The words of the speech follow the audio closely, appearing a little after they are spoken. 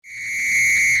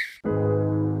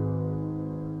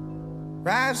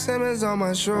Rap Simmons on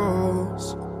my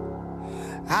shoes.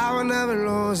 I will never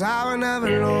lose, I will never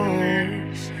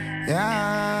lose.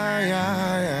 Yeah.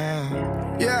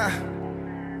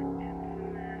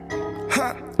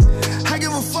 Huh. I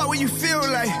give a fuck what you feel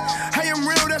like. I am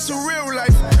real, that's a real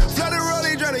life. Flooded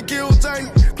rolling, trying to kill time.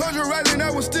 Close your eyes and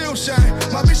I will still shine.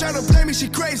 My bitch trying to play me, she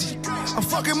crazy. I'm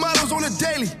fucking models on the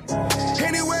daily.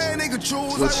 Anywhere a nigga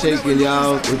choose. What's shaking,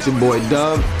 y'all? It's your boy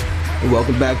Dub. And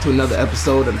welcome back to another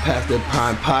episode of the Past Their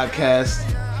Prime podcast.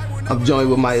 I'm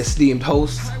joined with my esteemed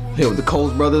hosts here with the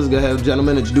Coles brothers. Go ahead,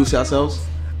 gentlemen, introduce yourselves.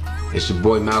 It's your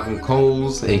boy Malcolm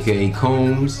Coles, aka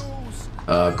Combs.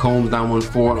 Combs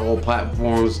 914 on all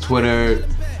platforms, Twitter,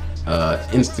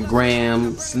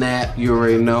 Instagram, Snap, you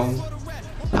already know.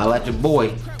 I'll at your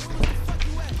boy.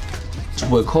 It's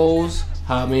your boy Coles.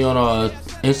 Hit me on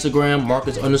Instagram,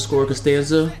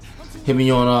 Marcus_Costanza. Hit me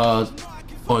on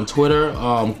Twitter,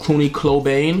 Clooney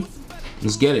Clobane.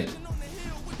 Let's get it.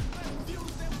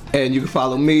 And you can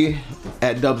follow me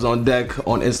at Dubs on Deck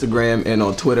on Instagram and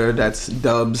on Twitter. That's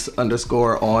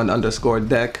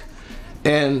Dubs_on_deck.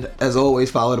 And as always,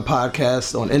 follow the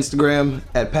podcast on Instagram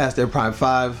at Past Their Prime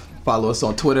 5. Follow us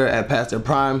on Twitter at Past Their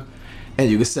Prime. And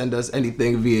you can send us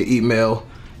anything via email,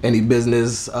 any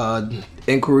business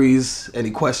inquiries,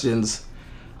 any questions.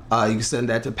 You can send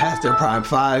that to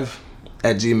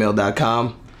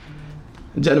pasttheirprime5@gmail.com.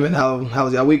 Gentlemen, how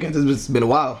was y'all weekend? It's been a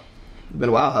while.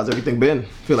 How's everything been?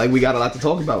 Feel like we got a lot to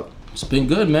talk about. It's been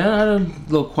good, man. I had a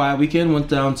little quiet weekend. Went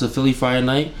down to Philly Friday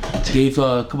night. Gave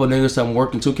a couple of niggas some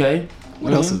work in 2K.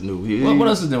 What else is new? What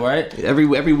else is new, right? Every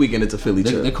weekend it's a Philly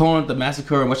trip. They're calling it the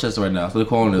massacre in Westchester right now. So they're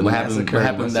calling it what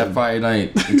happened that Friday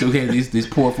night in 2K. These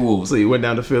poor fools. So you went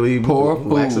down to Philly, poor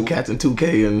whacked some cats in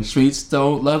 2K, and streets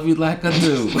don't love you like I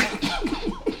do.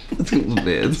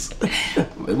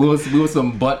 we was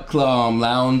some butt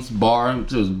lounge bar.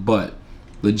 It was butt,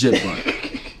 legit butt,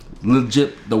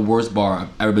 legit the worst bar I've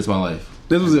ever been to in my life.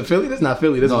 This was in Philly? That's not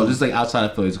Philly. This is like outside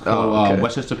of Philly. It's called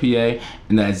Westchester, PA,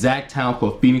 in that exact town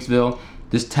called Phoenixville.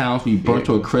 This town's be burnt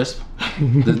to a crisp.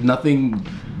 There's nothing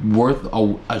worth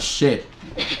a shit.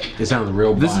 It sounds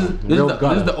real. This is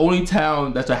the only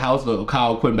town that's a house of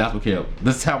Kyle Quinn basketball camp.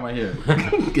 This town right here.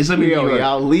 It should be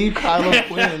y'all leave Kylo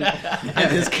Quinn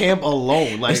at his camp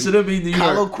alone. Like, it shouldn't be New York.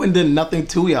 Kylo Quinn did nothing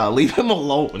to y'all. Leave him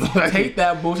alone. Take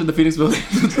that bullshit to Phoenixville.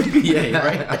 Yeah,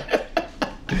 right.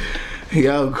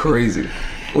 Y'all crazy.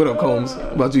 What up, Combs?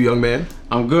 What about you, young man?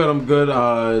 I'm good.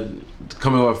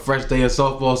 Coming with a fresh day of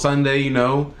softball Sunday, you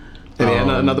know.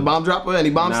 Another bomb dropper? Any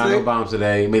bombs today? No bombs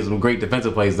today. Made some great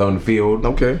defensive plays though on the field.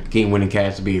 Okay. Game winning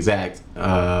catch to be exact.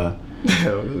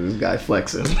 This guy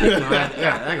flexing.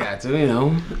 I got to, you know.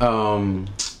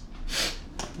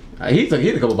 He took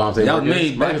a couple bombs today. That was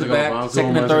me, back to back,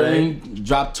 second and third inning,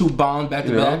 dropped 2 bombs back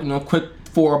to back. You know, quick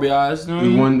 4 RBIs. You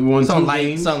know, won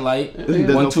sunlight.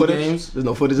 There's Won no 2 footage? games. There's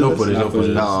no footage. No footage.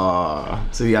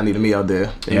 So y'all needed me out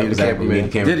there. Yeah, exactly.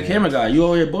 Did the camera guy? You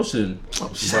over here bullshitting?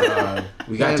 But,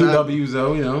 we got 2 W's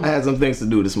though, you know. I had some things to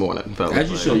do this morning, fellas.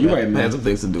 As you should. You right, man. I had some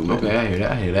things to do, man. Okay, I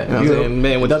hear that. You know what I'm saying?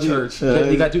 Man, with the church.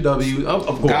 You got 2 W's. Of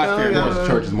course. God-fearing man.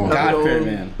 Church is more. God-fearing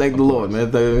man. Thank the Lord,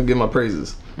 man. Give my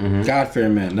praises. Mm-hmm.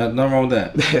 God-fearing man. Nothing wrong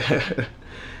with that.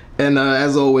 And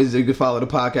as always, you can follow the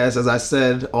podcast, as I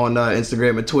said, on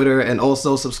Instagram and Twitter, and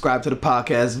also subscribe to the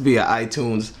podcast via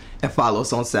iTunes and follow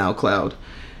us on SoundCloud.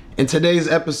 In today's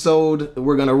episode,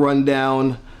 we're going to run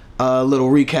down a little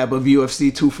recap of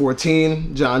UFC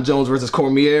 214, John Jones versus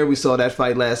Cormier. We saw that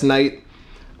fight last night.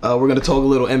 We're going to talk a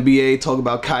little NBA, talk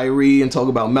about Kyrie, and talk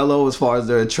about Melo as far as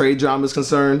their trade drama is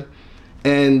concerned.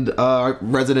 And our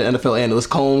resident NFL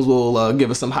analyst, Combs, will give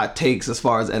us some hot takes as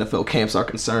far as NFL camps are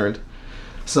concerned.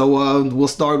 So we'll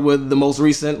start with the most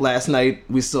recent. Last night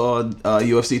we saw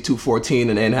UFC 214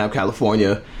 in Anaheim,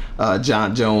 California.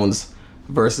 John Jones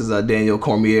versus Daniel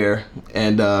Cormier.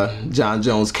 And John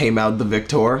Jones came out the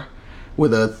victor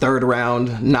with a 3rd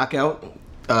round knockout.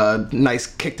 Nice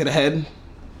kick to the head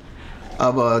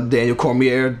of Daniel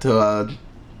Cormier to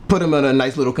put him in a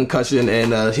nice little concussion.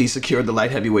 And he secured the light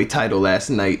heavyweight title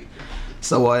last night.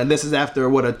 So and this is after, a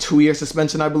 2-year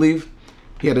suspension, I believe?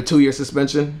 He had a 2-year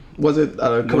suspension. Was it?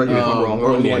 Correct me if I'm wrong.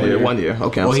 Or 1 year. 1 year.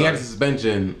 Okay. He had a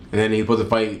suspension, and then he was supposed to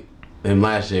fight him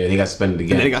last year, and he got suspended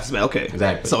again. And then he got suspended. Okay.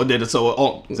 Exactly. So it did. It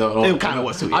kind of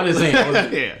was 2 years. I'm just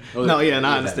saying. Yeah. I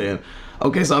understand.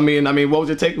 Okay. So I mean, what was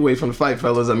your takeaway from the fight,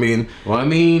 fellas? I mean, my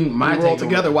we were all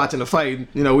together watching the fight.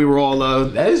 You know, we were all.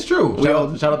 That is true.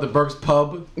 Shout out to Burke's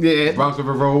Pub. Yeah. Bronx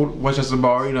River Road, Westchester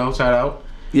Bar. You know, shout out.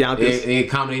 Yeah. They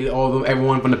accommodated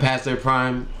everyone from the Past Their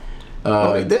Prime.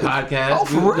 They did. Podcast. Oh,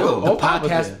 for real? The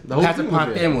podcast, the Past Their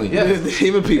Prime family. Yeah.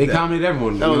 Even people. They accommodated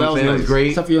everyone. That was nice. It was great.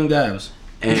 Except for Young Dabs.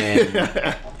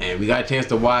 and we got a chance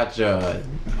to watch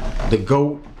the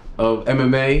GOAT of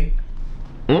MMA,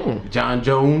 John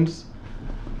Jones.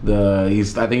 I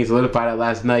think he solidified it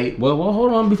last night. Well,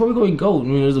 hold on. Before we go and go, I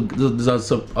mean,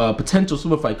 there's a potential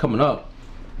super fight coming up.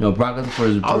 You know, Brock Lesnar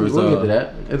versus. We'll get to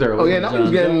that. It's early. Oh yeah, now we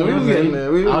was getting there.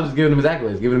 I was just giving him his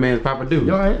accolades, giving the man his proper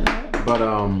due. All right. But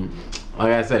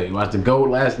like I said, we watched the GOAT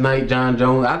last night, John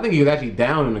Jones. I think he was actually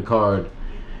down in the card.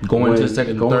 Going into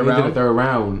the third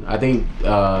round. I think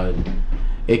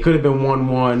it could have been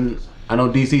 1-1. I know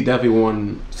DC definitely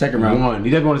won second round. He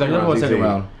definitely won the second round. Second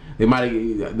round. He might have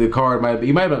been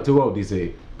 2-0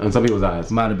 DC on some people's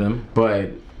eyes. Might have been.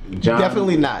 But John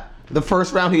Definitely not. The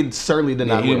first round, he certainly did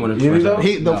not win.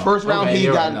 The first round, he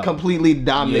got completely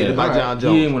dominated by John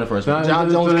Jones. He didn't win the first round. John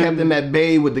Jones kept him at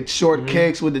bay with the short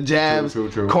kicks, with the jabs.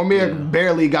 True. Cormier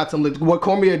barely got some. What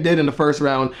Cormier did in the first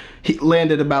round, he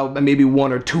landed about maybe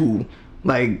 1 or 2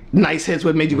 like nice hits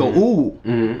what made you go ooh.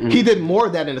 He did more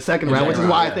of that in the second round, which is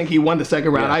why I think he won the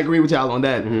second round. I agree with y'all on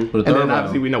that. And then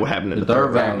obviously we know what happened in the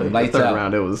third round. The third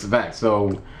round, it was fact.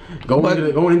 So going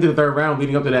into the third round,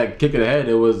 leading up to that kick of the head,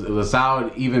 it was a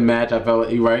solid, even match. I felt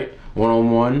like right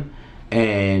 1-on-1,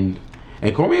 and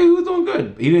Cormier, he was doing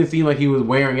good. He didn't seem like he was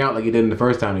wearing out like he did in the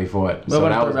first time they fought. So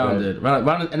that was round did.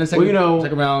 Round in the second,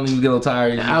 second round, he was getting a little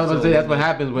tired. I was gonna say that's what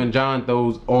happens when John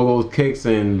throws all those kicks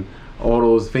and all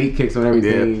those fake kicks and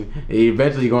everything. Yeah. He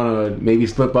eventually gonna maybe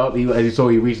slip up. As you saw,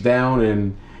 he reached down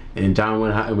and John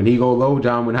went high. When he go low,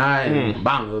 John went high and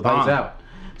bang, it was lights out.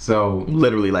 So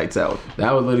literally lights out.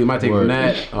 That was literally my take from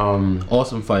that.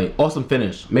 Awesome fight, awesome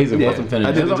finish, amazing, awesome finish.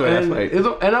 I did enjoy that fight.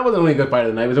 And that wasn't only a good fight of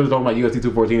the night. We was talking about UFC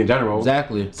 214 in general.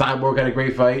 Exactly. Cyborg had a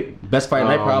great fight. Best fight of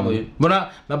the night probably, but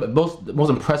not most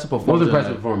impressive performance. Most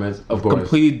impressive performance, of course.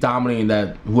 Completely dominating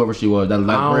that whoever she was. That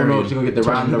librarian. I don't know if she gonna get the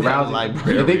Rousey.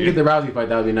 If they can get the Rousey fight,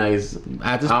 that would be nice.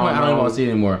 At this point, I don't even want to see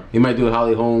it anymore. He might do a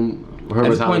Holly Holm. At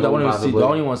this point, I don't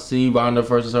even want to see Ronda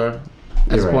versus her.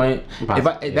 At this point,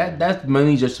 that's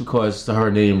mainly just because of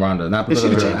her name Ronda, not because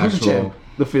of her actual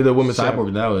the women's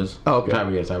Cyborg now is. Oh, okay.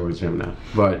 Cyborg's champ now.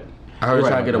 But I heard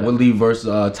trying to get a Woodley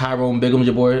versus Tyrone Biggums,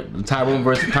 your boy. Tyrone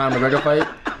versus Conor McGregor fight.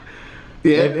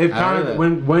 Yeah, if Conor,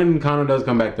 when Conor does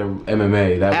come back to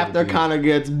MMA, that after Conor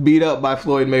gets beat up by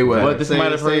Floyd Mayweather. But this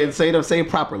might have heard. Say it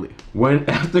properly.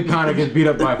 After Conor gets beat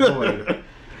up by Floyd.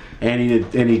 And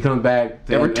he comes back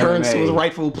and returns MMA, to his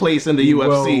rightful place in the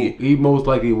UFC. He most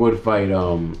likely would fight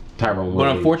Tyrone Woodley.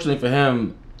 But unfortunately for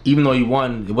him, even though he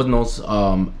won, it wasn't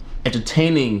no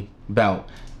entertaining bout.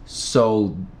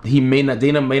 So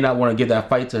Dana may not want to give that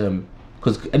fight to him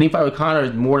because any fight with Conor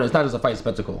is more. It's not just a fight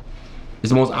spectacle. It's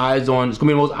the most eyes on. It's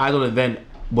gonna be the most eyes on event,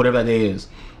 whatever that day is.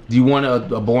 Do you want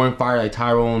a boring fight like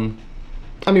Tyrone?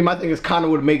 I mean, my thing is Conor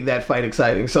would make that fight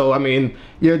exciting. So I mean,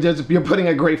 you're putting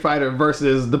a great fighter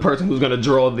versus the person who's gonna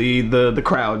draw the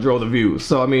crowd, draw the views.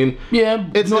 So I mean, yeah,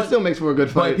 it still makes for a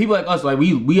good fight. But people like us, like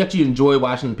we actually enjoy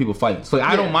watching people fight. So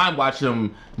I don't mind watching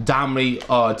them dominate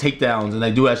takedowns and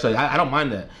they do actually. I don't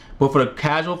mind that. But for the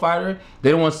casual fighter, they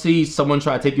don't want to see someone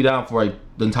try to take you down for like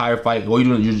the entire fight. All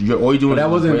you're doing.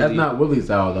 That's not Woodley's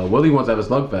style though. Woodley wants to have a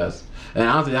slugfest, and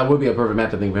honestly, that would be a perfect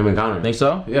match I think for him and Conor. Think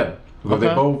so? Yeah, because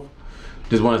they both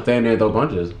just want to stand there and throw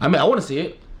punches. I mean, I want to see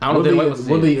it. I don't know if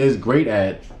Woodley is great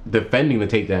at defending the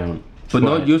takedown. But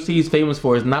no, UFC is famous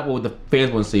for is not what the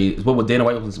fans want to see. It's what Dana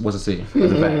White wants to see. That's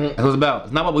a fact. That's what it's about.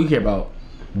 It's not what we care about.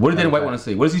 What does Dana White want to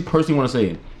see? What does he personally want to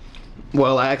see?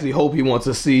 Well, I actually hope he wants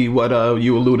to see what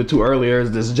you alluded to earlier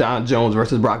is this John Jones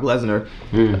versus Brock Lesnar.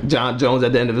 John Jones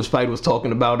at the end of his fight was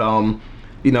talking about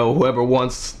whoever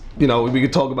wants, we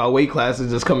could talk about weight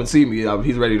classes, just come and see me.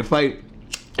 He's ready to fight.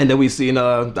 And then we seen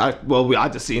I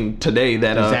just seen today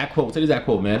that exact quote. Say the exact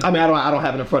quote, man. I mean, I don't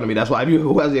have it in front of me. That's why.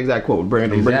 Who has the exact quote? Bring it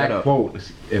up. The exact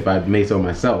quote, if I may so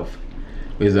myself,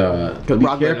 is be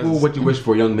careful what you wish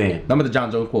for, young man. Remember the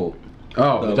John Jones quote.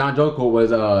 Oh, the John Jones quote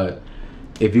was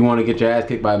if you want to get your ass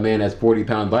kicked by a man that's 40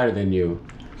 pounds lighter than you,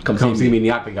 come see me in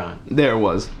the octagon. There it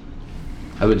was.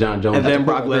 That's what John Jones. And then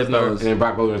Brock Lesnar. And then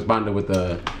Brock Lesnar responded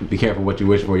with be careful what you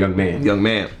wish for, young man. Young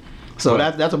man. So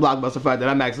that's a blockbuster fight that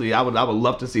I would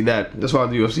love to see that as far as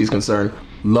the UFC is concerned.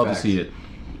 Love to see it.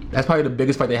 That's probably the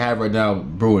biggest fight they have right now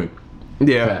brewing.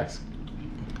 Yeah. Facts.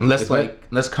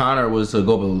 Unless Conor was to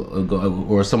go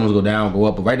or someone's go down, go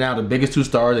up. But right now the biggest two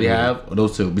stars that they have are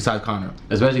those two, besides Conor.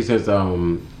 Especially since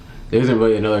there isn't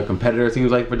really another competitor, it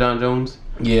seems like, for John Jones.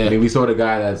 Yeah. I mean, we saw the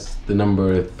guy that's the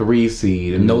number 3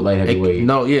 seed in the light heavyweight.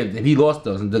 He lost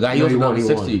those. The guy he lost won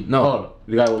 60. No,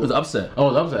 the guy it was upset. Oh,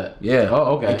 it was upset. Yeah.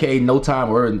 Oh, okay. AKA No Time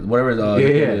or whatever his name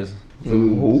is.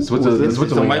 Switzerland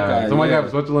Some white guy. guy, Some white yeah. guy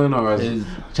from Switzerland or His-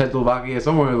 Czechoslovakia,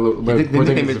 somewhere. His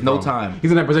nickname is No Time.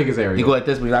 He's in that Porzingis area. He go like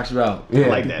this when he knocks you out. Yeah. I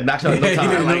like that. Knocks you out in no He time.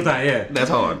 did I no like time, yeah. That's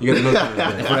hard. You get the no time.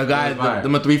 that. For a guy, the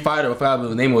number 3 fighter, I forgot what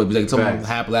his name was, but like some Facts.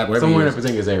 half black, whatever. Somewhere in he the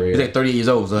is. Porzingis area. He's like 38 years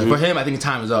old. So for him, I think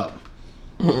time is up.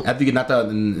 After you get knocked out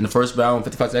in the first round,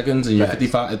 55 seconds, and you're Facts.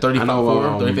 35, 35, I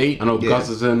know, 38. I know Yeah.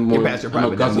 Gustafson. You're past your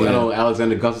prime at that point. I know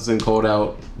Alexander Gustafson called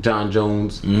out John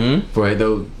Jones Mm-hmm. for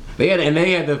those. They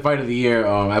had the fight of the year.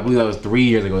 I believe that was 3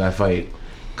 years ago. That fight,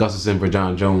 Gustafson for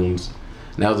John Jones.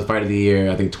 And that was the fight of the year.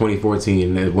 I think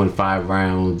 2014. They won 5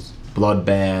 rounds,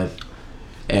 bloodbath.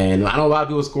 And I know a lot of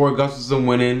people scored Gustafson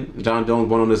winning. John Jones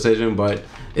won on decision, but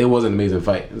it was an amazing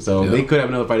fight. So they could have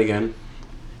another fight again.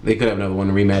 They could have another one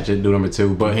to rematch it, do number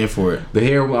 2. But I'm here for it.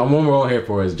 one we're all here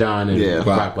for is John and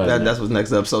Brock Lesnar. That's what's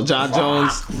next up. So John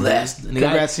Jones, Lesnar.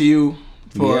 congrats to you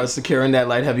for Yeah. securing that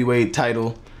light heavyweight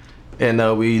title. And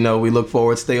we look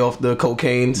forward. Stay off the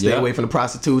cocaine. Stay Yeah. away from the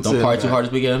prostitutes. Don't and, party too hard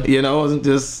this weekend.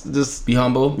 just Be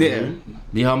humble. Yeah.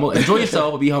 Be humble. Enjoy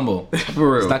yourself, but be humble. for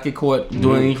real. Let's not get caught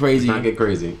doing anything crazy. Not get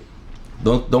crazy.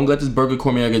 Don't let this Burger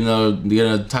Cormier get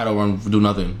a title run for do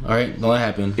nothing. All right, don't let it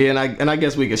happen. Yeah, and I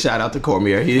guess we could shout out to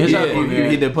Cormier. He shout out to Cormier.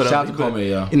 he did put Shout up. out to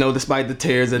Cormier, yeah. Despite the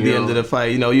tears at the You end know. of the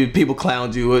fight, people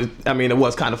clowned you. It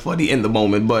was kind of funny in the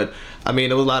moment, but there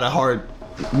was a lot of heart,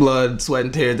 blood, sweat,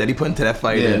 and tears that he put into that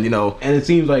fight. Yeah. And And it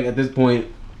seems like at this point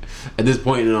in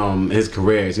his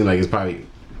career, it seems like it's probably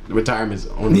retirement's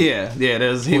on. yeah.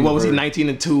 There's what was he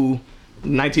 19-2,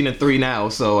 19-3 now.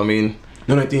 So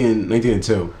No, 19 and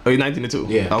 2. he's 19-2.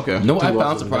 Yeah. Okay. You know what I 2 found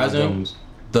losses to John surprising? Jones.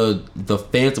 The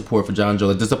fan support for John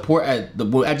Jones, the support I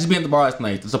just being at the bar last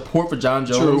night. The support for John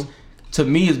Jones, True. to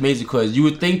me, is amazing because you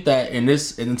would think that in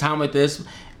a time like this,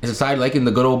 in society like in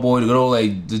the good old boy, the good old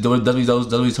like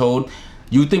does what he's told.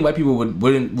 You would think white people wouldn't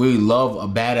really love a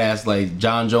badass like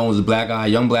John Jones, a black guy,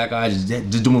 young black guy,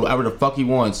 just doing whatever the fuck he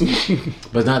wants.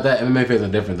 But it's not that. MMA fans are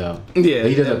different though. Yeah.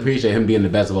 He doesn't appreciate him being the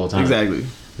best of all time. Exactly.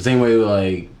 The same way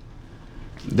like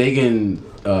they can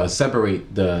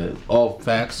separate all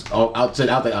Facts, out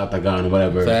the octagon or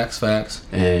whatever. facts.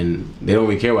 And they don't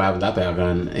really care what happens out the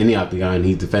octagon. Any octagon,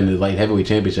 he's defended the light heavyweight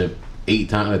championship 8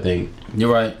 times, I think.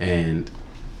 You're right. And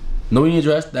Nobody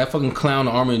addressed that fucking clown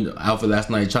army outfit last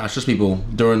night trying to shush people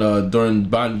during John Jones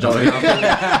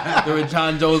during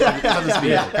John Jones acceptance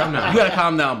speech. calm down. You gotta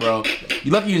calm down, bro.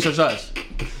 You lucky you didn't shush us.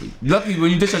 You lucky when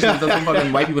you did shush us, there's some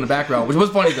fucking white people in the background, which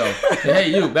was funny though.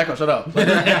 Hey, you, back up, shut up.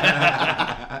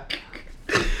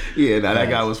 Yeah, that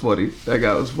guy was funny.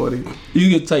 You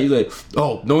get tight, you like,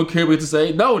 oh, no one cared what to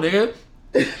say? No, nigga.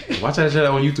 watch that shit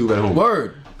on YouTube at home.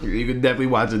 Word. You could definitely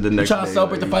watch it the next Trying to day,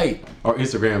 celebrate the like- fight. Or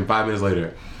Instagram 5 minutes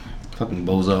later. Fucking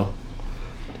bozo.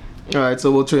 All right,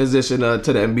 so we'll transition to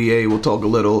the NBA. We'll talk a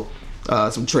little,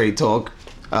 some trade talk.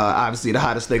 Obviously, the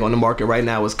hottest thing on the market right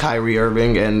now is Kyrie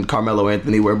Irving and Carmelo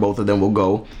Anthony, where both of them will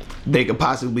go. They could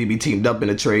possibly be teamed up in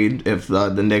a trade if the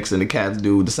Knicks and the Cavs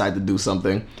do decide to do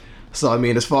something. So,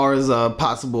 as far as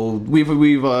possible, we've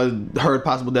heard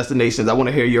possible destinations. I want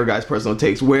to hear your guys' personal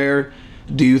takes. Where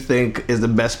do you think is the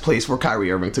best place for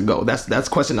Kyrie Irving to go? That's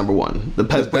question number one. The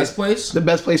best place? The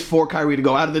best place for Kyrie to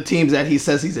go out of the teams that he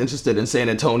says he's interested in: San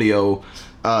Antonio,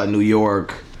 New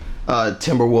York,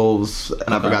 Timberwolves,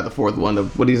 and I forgot the fourth one.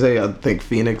 What do you say? I think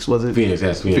Phoenix, was it? Phoenix,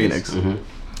 yes, Phoenix.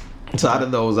 Mm-hmm. So out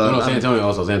of those, No, San Antonio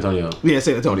also. San Antonio. Yeah,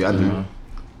 San Antonio. I do.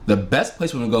 The best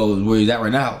place for him to go is where he's at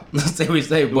right now. Let's say what you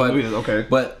say, but Okay.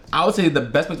 But I would say the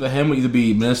best place for him would either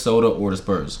be Minnesota or the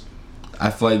Spurs. I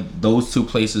feel like those two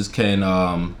places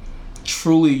can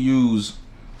truly use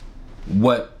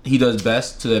what he does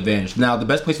best to the advantage. Now, the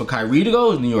best place for Kyrie to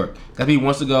go is New York. That's where he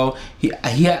wants to go.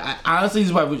 Honestly, this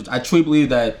is why I truly believe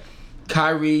that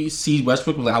Kyrie sees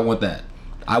Westbrook like, I want that.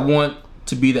 I want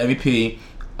to be the MVP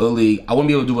of the league. I want to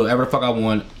be able to do whatever the fuck I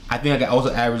want. I think I can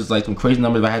also average like some crazy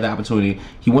numbers if I had the opportunity.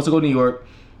 He wants to go to New York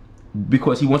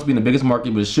because he wants to be in the biggest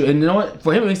market, but and you know what?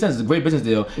 For him, it makes sense. It's a great business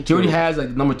deal. He already has like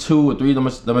number 2 or 3,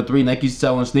 number 3 Nike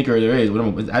selling sneaker there is. Whatever.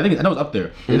 I know it's up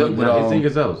there. I think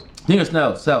it sells. Sneaker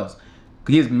sells.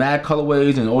 He has mad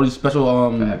colorways and all these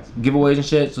special Facts. giveaways and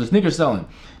shit. So the sneaker's selling.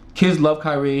 Kids love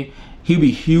Kyrie. He'd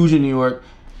be huge in New York.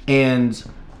 And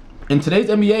in today's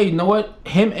NBA, you know what?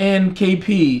 Him and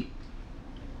KP.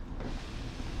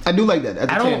 I do like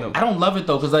that. I don't love it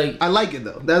though, cause like I like it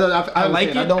though. I like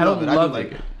it. I don't love it. I do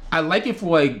like it. I like it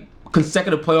for like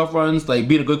consecutive playoff runs, like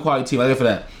being a good quality team. I like it for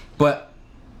that. But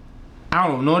I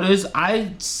don't know what it is.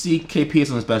 I see KP as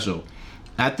something special.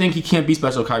 I think he can't be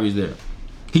special if Kyrie's there.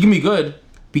 He can be good,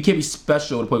 but he can't be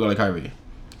special with a point guard like Kyrie.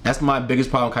 That's my biggest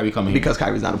problem with Kyrie coming here. Because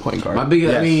Kyrie's not a point guard. My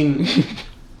biggest, Yes. I mean,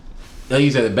 like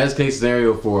you said, the best case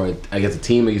scenario for, I guess, a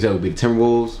team, like you said, would be the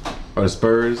Timberwolves or the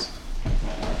Spurs.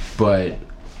 but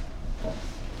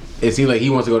it seems like he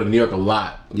wants to go to New York a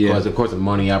lot because, of course, of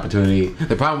money opportunity.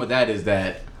 The problem with that is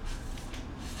that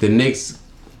the Knicks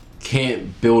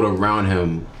can't build around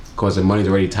him because the money's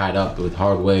already tied up with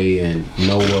Hardaway and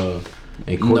Noah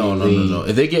and Courtney Lee. No.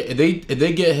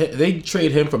 If they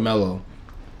trade him for Melo,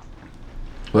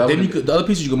 Well, then the other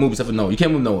pieces you can move except for Noah. You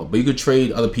can't move Noah, but you could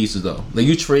trade other pieces though. Like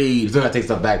you you trade. still gotta take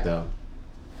stuff back though.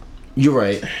 You're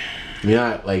right. You're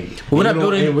not like We're not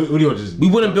building. What do you want to just? We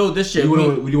wouldn't build this shit. You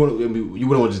wouldn't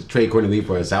want to just trade Courtney Lee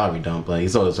for a salary dump. Like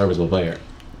he's still a serviceable player.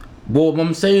 Well, what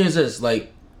I'm saying is this: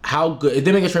 like, how good? If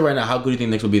they make a trade right now, how good do you think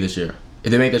Knicks will be this year?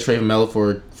 If they make that trade for Melo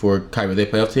for Kyrie, are they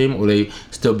a playoff team or are they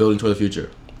still building toward the future?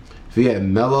 If you had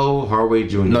Melo, Hardaway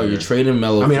Jr. No, you're trading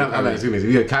Melo. Excuse me. If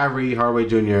you had Kyrie, Hardaway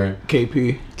Jr.,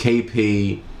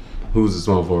 KP, who's the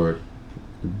small forward?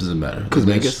 Doesn't matter.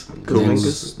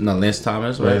 Kuzminkas? No, Lance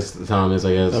Thomas, right? Lance Thomas,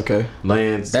 I guess. Okay.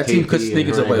 Lance. That team KP, could sneak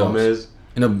into the Hernan playoffs.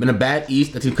 Gomez. In a bad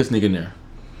East, that team could sneak in there.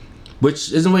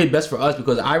 Which isn't really best for us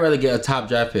because I'd rather get a top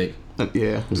draft pick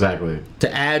Yeah. Exactly.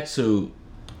 to add to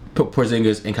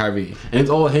Porzingis and Kyrie. And it's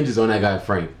all hinges on that guy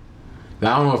Frank.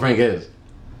 Now, I don't know what Frank is.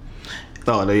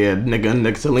 Oh, yeah,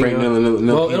 Nick Selena. Frank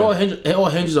Well, it all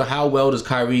hinges on how well does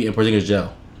Kyrie and Porzingis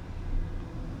gel.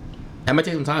 That might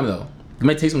take some time though. It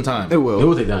might take some time. It will. It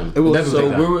will take time. It will. Definitely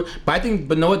take time. But I think,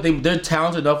 but know what? They're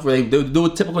talented enough where they'll do a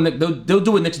typical Knicks. They'll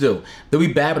do what Knicks do. They'll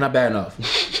be bad, but not bad enough.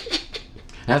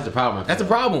 That's the problem. That's the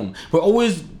problem. We're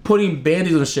always putting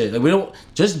band-aids on shit. Like we don't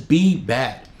just be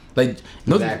bad. Like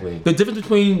Exactly. The difference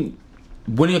between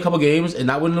winning a couple games and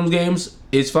not winning those games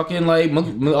is fucking like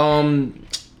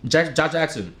Josh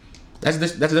Jackson. That's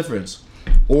the difference.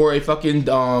 Or a fucking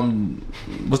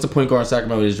what's the point guard in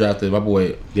Sacramento he's drafted? My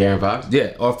boy. De'Aaron Fox?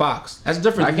 Yeah, or Fox. That's the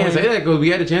difference. I can't say that because we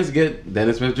had a chance to get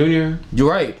Dennis Smith Jr. You're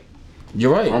right.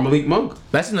 or Malik Monk.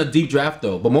 That's in a deep draft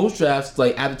though. But most drafts,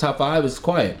 like at the top 5, is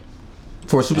quiet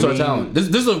for superstar talent. This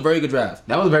is a very good draft.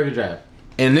 That was a very good draft.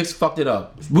 And Knicks fucked it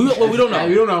up. We don't know.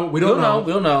 We don't know. We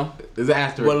don't know. It's an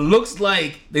asterisk. But it looks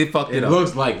like they fucked it It up.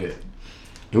 looks like it.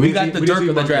 And We got the Dirk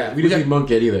of the draft. We didn't see Monk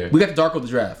yet either. We got the dark of the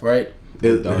draft, right?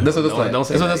 That's That's what it looks like. don't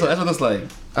say That's that what it looks like.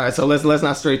 All right, so let's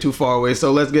not stray too far away.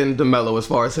 So let's get into Melo as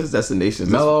far as his destinations.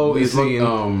 Melo We've is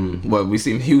seen we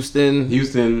seen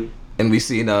Houston, and we've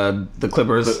seen the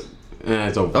Clippers.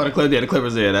 It's over. Oh, the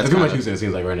Clippers. Yeah, that's It's too much kinda- Houston. It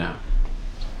seems like right now.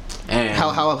 And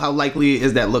How likely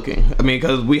is that looking? I mean,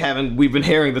 because we've been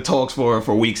hearing the talks for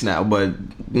weeks now, but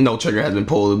no trigger has been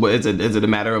pulled. But is it a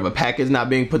matter of a package not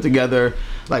being put together?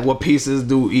 Like, what pieces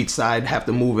do each side have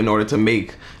to move in order to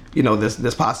make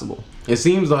this possible? It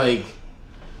seems like,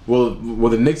 well,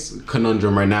 the Knicks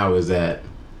conundrum right now is that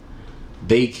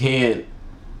they can't.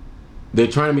 They're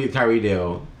trying to make the Kyrie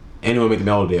deal, and they want to make the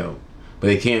Melo deal, but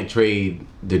they can't trade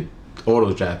all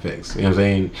those draft picks. You know what I'm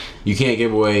saying? You can't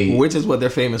give away. Which is what they're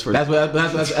famous for. That's what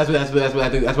I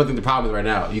think the problem is right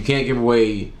now. You can't give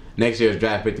away next year's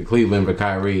draft pick to Cleveland for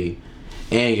Kyrie,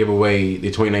 and give away the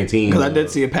 2019. Because I did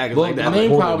see a package Well, like the that.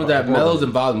 main Like, problem is that Melo's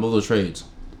involved in both those trades.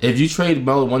 If you trade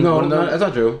Melo one of them, that's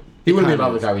not true. He wouldn't be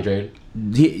Kind involved with the Kyrie trade.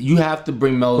 you have to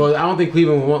bring Melo. Well, I don't think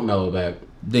Cleveland would want Melo back.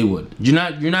 They would. You're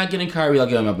not getting Kyrie like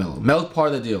getting Melo. Melo's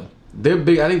part of the deal. I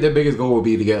think their biggest goal would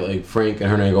be to get like Frank and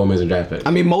Hernan Gomez and draft picks.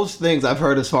 I mean, most things I've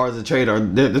heard as far as the trade are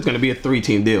there's going to be a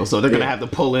 3-team deal, so they're going to have to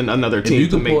pull in another If team you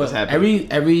to can make pull this happen.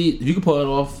 if you can pull it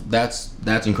off, that's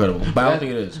incredible. But I don't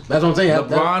think it is. That's what I'm saying.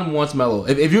 LeBron wants Melo.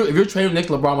 If you're trading Knicks,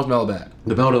 LeBron wants Melo back.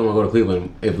 The Melo doesn't want to go to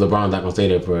Cleveland if LeBron's not going to stay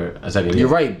there for a second year. You're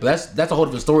right, but that's a whole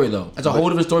different story though. That's a whole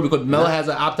different story because Melo has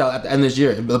an opt out at the end of this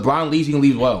year. If LeBron leaves, he can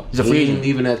leave well. He's a free He ain't agent.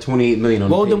 leaving at $28 million.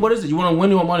 Well, then what is it? You want to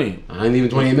win? You want money? I ain't leaving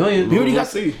 $28 million. You already We'll got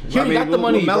see. He already got the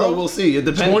money, Melo, bro. we'll see. It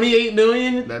depends. $28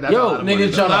 million. That's a Yo, lot of money. nigga,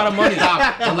 It's a lot of money.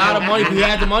 A lot of money. But he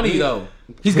had the money though.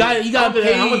 He got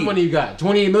paid. How much money you got?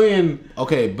 $28 million.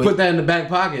 Okay, but Put that in the back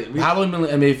pocket. how long have you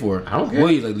been in NBA for? I don't care.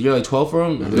 What, you're like 12 for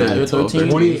him? You're 13,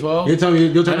 12? You're telling me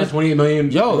you're trying to $28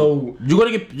 million. Yo,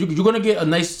 you're gonna get a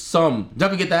nice sum. You're not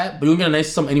gonna get that, but you're gonna get a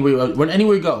nice sum anywhere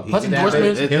you go. Plus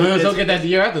endorsements. He'll get that the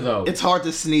year after though. It's hard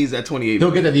to sneeze at 28.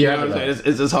 He'll get that the year after. You know what I'm saying?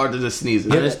 It's just hard to just sneeze.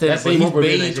 I understand. That's But the he's same over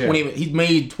made next year. 20. He's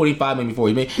made 25 maybe before.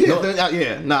 He made. Yeah, No,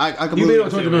 No, I You completely made it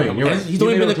understand. $200 million. You're right. he's You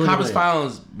only made been it in the $200 conference million.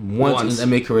 finals once in his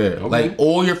NBA career. Okay. Like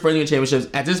all your friends in championships.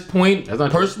 At this point, That's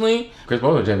not true. personally, Chris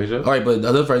Paul won the championship. all right, but the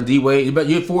other friends, D Wade, but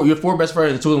your four best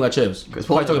friends, and 2 of them got chips. Chris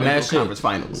Paul Probably talking mad went to shit. conference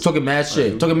finals. Talking mad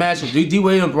shit. Talking mad shit. D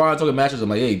Wade and LeBron talking mad shit. I'm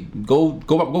like, hey, go with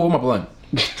my blunt.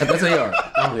 That's how they are.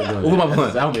 I don't think they're Over doing my that.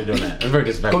 blunt. I don't think they're doing that. That's very Go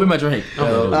disrespectful. with my drink. I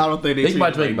don't I don't think they Take treat my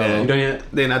him drink, like Melo. You done yet?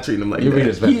 They're not treating him like You're being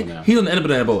that. disrespectful now. He's on the end of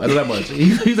banana boat. I know that much.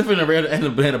 He's the end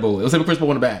of banana boat. It was like Chris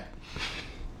Paul in the back.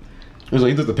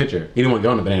 He took the picture. He didn't want to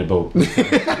get on the banana boat. He took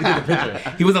the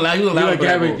picture. He wasn't allowed. He was allowed.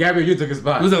 Gabby, you took his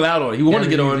spot. He was allowed on. He wanted to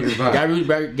get on. Gabby took his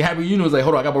spot. Gabby Union was like,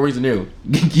 hold on, I got more reason to.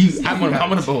 I'm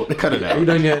on the boat. Cut it out. Are you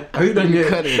done yet?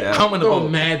 Cut it out. I'm on the Throwing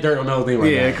boat. mad dirt on Melo's thing right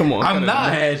now. Yeah, come on. I'm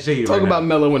not. Mad shade Talk right about now.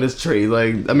 Melo and his trade.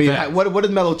 Like, I mean, Facts. what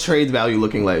is Melo's trade value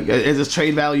looking like? Is his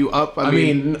trade value up? I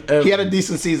mean, he had a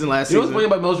decent season last You know what's season. funny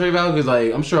about Melo's trade value? Because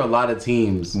like I'm sure a lot of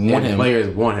teams Want and him.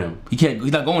 players want him. He can't.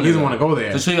 He's not going there. He doesn't want to go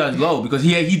there. The trade value is low because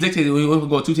he dictated when he wants to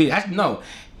go 2 teams. Actually, no.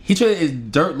 He traded his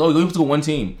dirt low. He only wants to go 1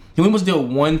 team. He only wants to deal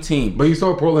with 1 team. But you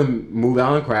saw Portland move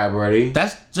Allen Crabbe already.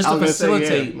 That's just I to was gonna say,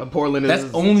 facilitate. yeah, Portland is-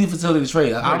 That's only to facilitate the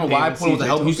trade. I don't know why David Portland was to CJ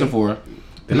help Houston Token. for.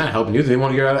 They're not helping you. They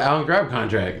want to get out of Allen Crabbe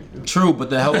contract. True, but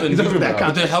they're helping. That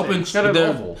but they're helping. Shut it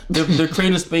awful. They're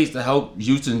creating a space to help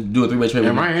Houston do a 3-way trade.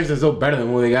 And Ryan Anderson's still better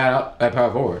than what they got at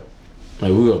power forward.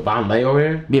 Like we got Von Lay over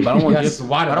here. Yeah, but I don't want to You give. got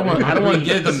swatted I don't want. over I don't here. want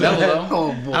to give them Melo. Oh,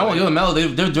 boy. I don't want to give them Melo.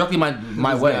 They're directly my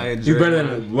This way. guy He's better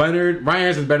than Leonard. Ryan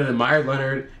Anderson's better than Myers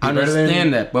Leonard. He's I better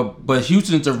understand than, that, but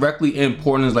Houston's directly in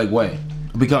Portland's like way,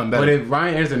 becoming better. But if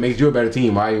Ryan Anderson makes you a better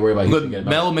team, why are you worried about But Houston getting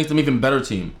Melo makes them even better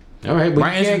team. All right, but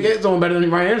Ryan you can't Anderson- get someone better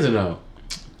than Ryan Anderson though.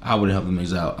 I wouldn't help them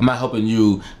mix out. I'm not helping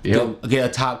you Yep. get a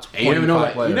top And you never know. 25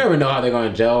 Like, player. you never know how they're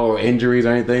gonna gel or injuries or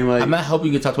anything. Like I'm not helping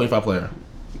you get top 25 player.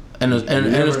 And the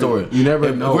never- story. you never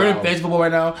if know we're in how. fantasy football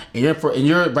right now, and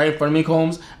you're right in front of me,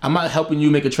 Combs. I'm not helping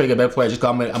you make a trade get a better player just because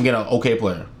I'm getting an okay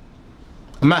player.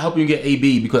 I'm not helping you get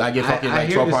AB because I get fucking I like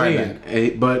hear 12 what you're prior back.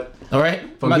 saying, but All right,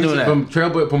 I'm not doing that.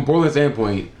 From Portland's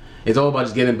standpoint, it's all about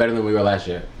just getting better than we were last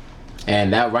year,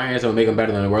 and that Ryan Anderson will make them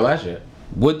better than they were last year.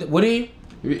 Would he?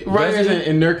 Ryan Anderson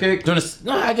in Nurkic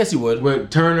No, I guess he would. with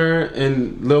Turner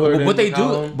and Lillard. But what and they do,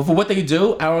 McCollum. but for what they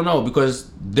do, I don't know because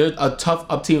they're a tough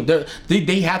up team.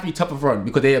 They have to be tough up front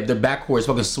because they have their backcourt is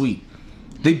fucking sweet.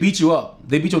 They beat you up.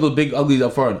 They beat you up with those big uglies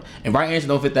up front. And Ryan Anderson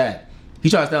don't fit that. He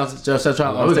tries to stay Those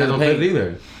trying guys to don't stay fit in the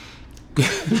either.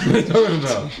 What are you talking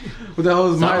about? What the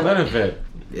hell is Myers Leonard fit?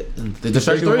 The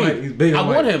stretch big and white. 3. He's big and I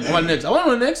want white. him on my Knicks. I want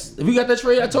him on the Knicks. If we got that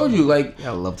trade, I told you, like, I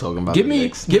love talking about give the me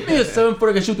Knicks. a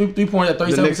 7-footer that can shoot 3-pointers at The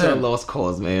Knicks are a 37%. lost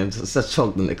cause, man. Let's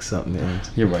choke the Knicks up, man.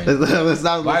 You're right. Let's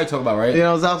not, Why are you talking about, right? You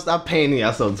know, stop paying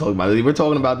ourselves to talk about it. We're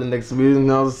talking about the Knicks. You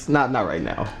know, it's not right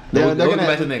now. We'll go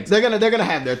back to the Knicks. They're gonna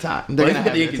have their time. They're Well, gonna we got have the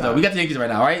their Yankees time. though. We got the Yankees right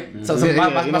now, right? So Yeah,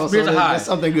 my you know, spirits so are high. there's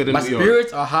something good in My New York.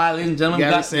 spirits are high, ladies and gentlemen.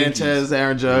 We Gary got the Yankees. Sanchez,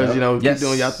 Aaron Judge, you know, Yes. keep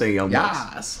doing your thing, young bucks.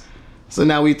 Yes. So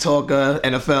now we talk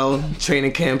NFL.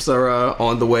 Training camps are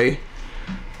on the way.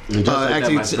 And just like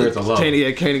that, my spirits are low.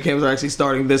 Training camps are actually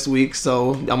starting this week.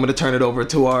 So I'm going to turn it over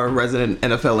to our resident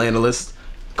NFL analyst,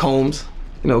 Combs.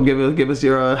 You know, give us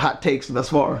your hot takes thus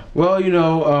far. Well, you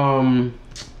know,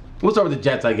 we'll start with the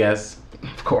Jets, I guess.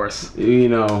 Of course, You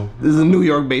know, this is a New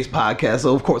York-based podcast,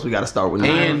 so of course we got to start with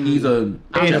And he's a and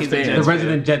Jets the fan.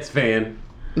 resident Jets fan.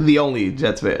 the only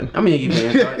Jets fan. I'm a Yankee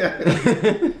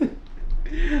fan.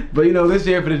 But you know, this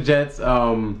year for the Jets,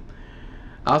 I'll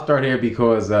start here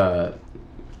because I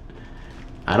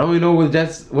don't really know what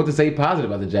to say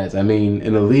positive about the Jets. I mean,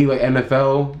 in a league like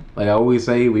NFL, like I always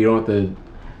say, we don't have to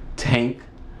tank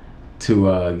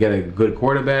to get a good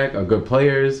quarterback or good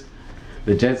players.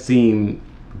 The Jets seem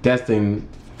destined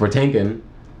for tanking,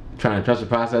 trying to trust the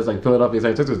process like Philadelphia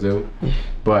 76ers do,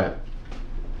 but.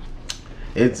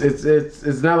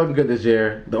 It's not looking good this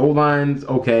year. The O-line's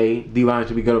okay. D-line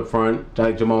should be good up front,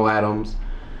 like Jamal Adams.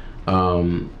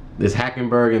 This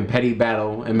Hackenberg and Petty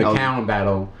battle and McCown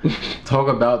battle. Talk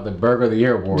about the Burger of the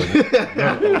Year award.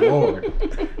 Good Lord.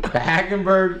 The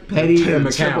Hackenberg, Petty, and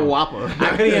McCown. Triple whopper. I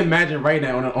couldn't even imagine right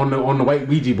now on the white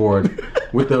Ouija board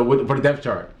for the depth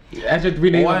chart. That's your 3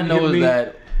 names. All I you know giving is me?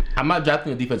 that I'm not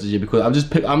drafting a defense this year because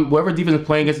I'm whoever defense is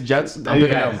playing against the Jets, I'm picking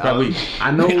Yeah, them that week. I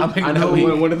know. I'm picking I that know. week.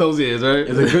 One of those is right.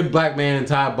 Is a good black man in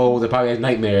Todd Bowles that probably has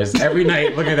nightmares every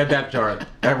night looking at that depth chart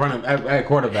at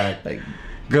quarterback. Like,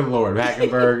 Good Lord,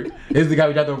 Hackenberg. This is the guy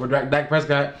we drafted over Dak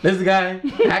Prescott. This is the guy,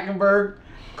 Hackenberg.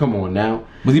 Come on now.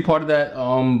 was he part of that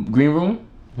green room?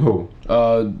 Who?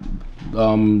 The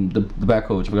back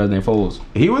coach, I forgot his name, Foles.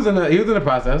 He was in the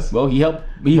process. Well, he helped.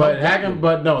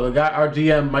 But no, the guy, our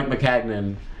GM Mike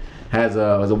McCagnon, has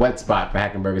a wet spot for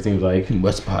Hackenberg. It seems like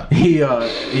West spot. he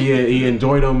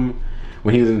enjoyed him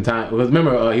when he was in time. Because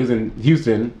remember, he was in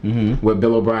Houston with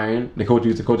Bill O'Brien, the coach who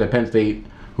used to coach at Penn State,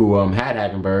 who had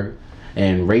Hackenberg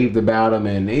and raved about him,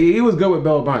 and he was good with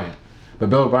Bill O'Brien. But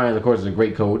Bill O'Brien, of course, is a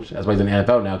great coach. That's why he's in the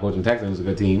NFL now, coaching Texans, a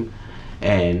good team.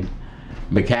 And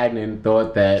McCagnon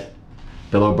thought that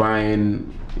Bill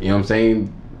O'Brien, you know what I'm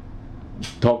saying,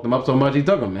 talked him up so much he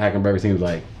took him. Hackenberg seems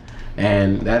like,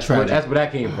 and that's where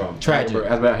that came from. Tragic.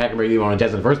 That's where Hackenberg even on the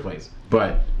Jets in the first place.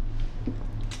 But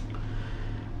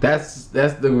that's the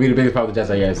biggest problem with the Jets,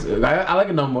 I guess. I like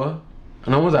a number.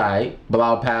 No one's alright.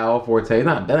 Bilal Powell, Forte.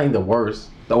 That ain't the worst.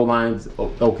 The O-line's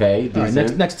okay. All right,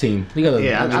 Decent. next team. You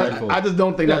got I just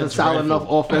don't think that's a solid enough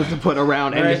offense to put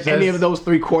around any of those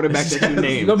three quarterbacks that you named.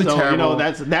 It's gonna be so, terrible. you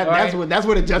know, that's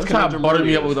what it just kind of buttered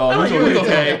me up with all. He's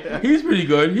okay. He's pretty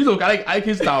good. He's okay. I like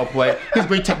his style of play. His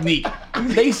great technique.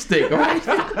 They stink. All right,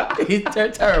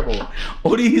 they're terrible.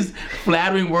 All these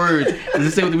flattering words. Does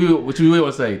it say what you really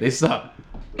want to say? They suck.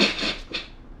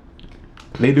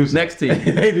 They do. Next team.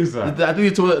 They do suck. I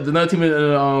think it's another team in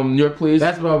New York, please.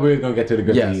 That's what we're gonna get to the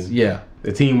good team. Yeah.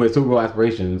 The team with Super Bowl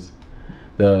aspirations.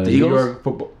 The New Eagles? York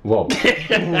football. Whoa.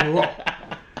 Whoa.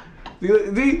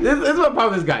 See, this is my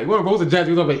problem with this guy. You want to roast the Jets,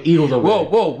 you want to play Eagles over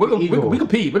there. We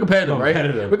compete. We're competitive, right?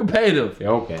 Competitive. We're competitive. Yeah,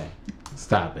 okay.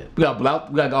 Stop it. We got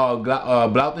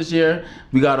Blout this year.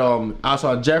 We got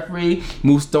Alshon Jeffrey,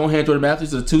 move Stonehand Jordan Matthews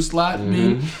to the 2 slot.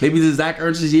 Maybe this is Zach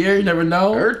Ertz's year. You never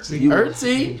know.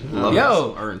 Ertzy.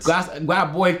 Yo,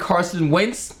 got boy Carson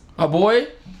Wentz, my boy.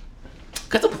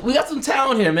 We got some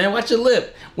talent here, man. Watch your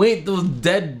lip. We ain't those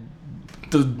dead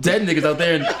niggas out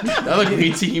there in the other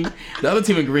green team. The other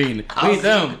team in green. We ain't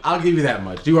them. I'll give you that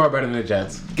much. You are better than the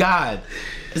Jets. God.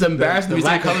 It's embarrassing to be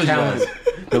saying colors you guys.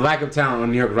 The lack of talent on the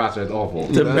New York roster is awful.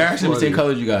 It's embarrassing to be saying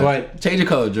colors you guys. But change your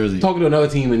color jersey. Talking to another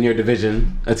team in your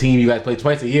division, a team you guys play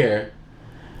twice a year,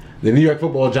 the New York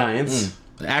Football Giants.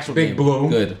 The actual Big game. Blue.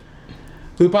 Good.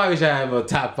 Who probably should have a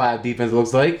top 5 defense, it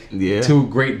looks like. Yeah. 2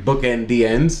 great bookend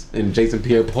DNs, in Jason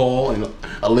Pierre-Paul and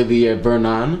Olivier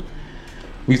Vernon.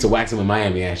 We used to wax him in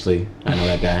Miami, actually. I know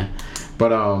that guy. But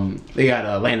they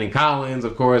got Landon Collins,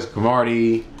 of course,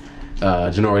 Cromartie,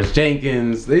 Janoris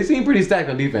Jenkins. They seem pretty stacked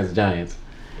on defense, the Giants.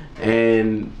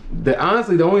 And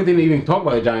honestly, the only thing to even talk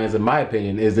about the Giants, in my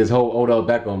opinion, is this whole Odell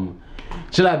Beckham.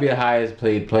 Should I be the highest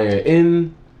paid player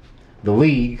in the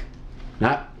league?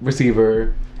 Not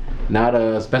receiver, not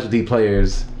specialty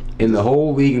players in the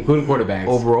whole league, including quarterbacks.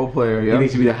 Overall player, yeah. He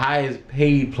needs to be the highest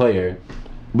paid player.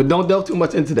 But don't delve too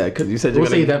much into that because you said you're We'll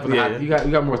gonna save that for the hot.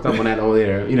 You got more stuff on that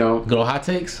later, you know. Good old hot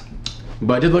takes.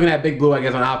 But just looking at Big Blue, I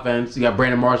guess on offense, you got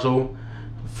Brandon Marshall,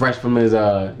 fresh from his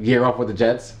year off with the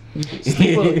Jets.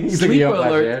 He took a year off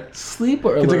last year.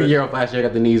 Sleeper alert. He took a year off last year,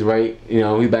 got the knees right. You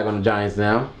know, he's back on the Giants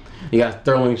now. You got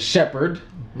Sterling Shepard,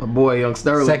 My boy, young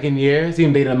Sterling. second year. See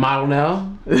him dating a model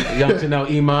now. Young Chanel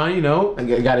Iman, you know,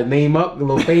 got his name up, a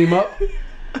little fame up.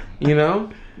 You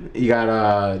know, you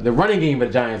got the running game for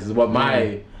the Giants is what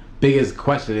my biggest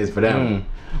question is for them.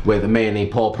 With a man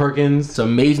named Paul Perkins. It's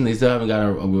amazing they still haven't got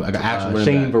an actual running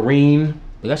Shane back. Vereen.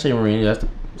 They got Shane Vereen. Yeah, that's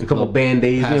A couple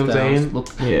band-aids, you know what I'm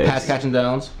saying? Pass catching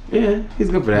downs. Yeah, he's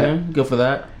good for that. Yeah, good for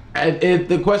that. If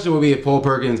the question would be if Paul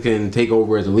Perkins can take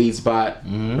over as a lead spot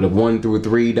with a 1 through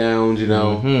 3 downs, you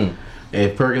know.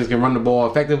 If Perkins can run the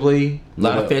ball effectively. A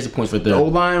lot of fancy points right The there.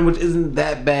 O-line, which isn't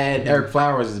that bad. Eric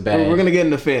Flowers is bad. We're gonna get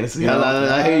into fantasy.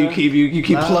 I hear you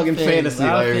keep plugging fantasy. A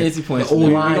lot of Larry. fancy points. The We're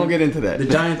O-line, gonna get into that. The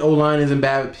Giants O-line isn't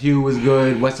bad. Pugh is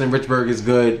good. Weston Richburg is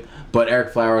good. But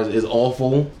Eric Flowers is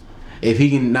awful. If he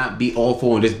can not be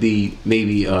awful and just be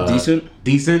maybe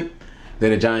decent,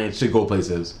 then the Giants should go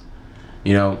places.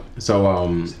 You know?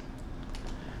 So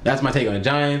that's my take on the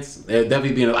Giants. They'll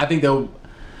definitely be I think they'll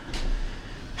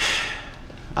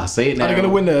I'll say it now. They're gonna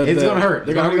win It's gonna hurt.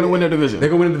 They're gonna win their division. They're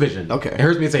gonna win the division. Okay. It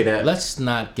hurts me to say that. Let's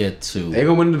not get too They're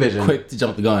gonna win the division. quick to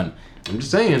jump the gun. I'm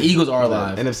just saying. The Eagles are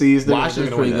alive. NFC East.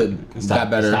 Washington's pretty good. Got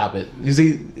better. Stop it. You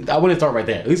see, I wouldn't start right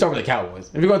there. At least start with the Cowboys.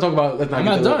 If you're gonna talk about, let's not. I'm get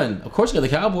not to done. Of course, you got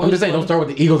the Cowboys. I'm just saying, don't start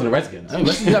with the Eagles and the Redskins. I mean,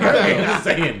 Redskins got better. I'm just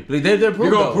saying. They did improve.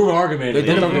 You're gonna though. prove an argument. They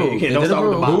did Don't improve. you They can't- don't did start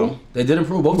with the improve. bottom. They did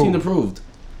improve. Both teams improved.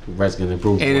 Redskins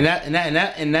improved. And in that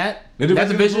Did the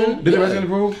Redskins division, improve? Did the Redskins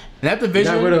improve? in that They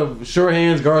division, got rid of Sure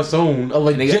Hands Garcon, a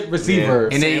legit receiver.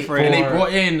 and they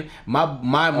brought in they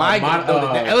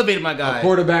elevated my guy, a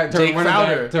quarterback turned Jake running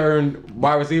Crowder. back turned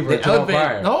wide receiver. They Terrell elevated.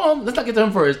 Pryor. No, let's not get to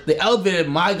him first. They elevated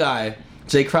my guy,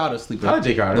 Jay Crowder, sleeper. I like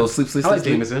Jay Crowder. Little sleep. I like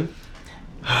Jameson.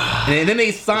 And then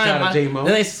they signed Shout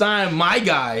out my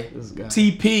guy, guy.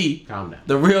 TP, Calm down.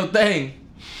 the real thing.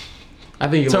 I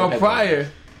think Terrell Pryor.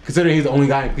 Considering he's the only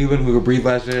guy in Cleveland who could breathe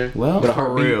last year. Well, with a For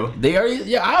heartbeat. real. They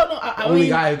already, I don't know. I Only mean,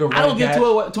 guy who can I don't run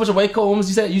give too much away, Combs.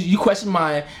 You said you questioned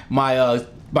my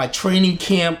training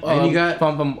camp. And you got- if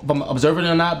I'm observing it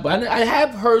or not, but I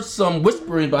have heard some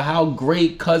whispering about how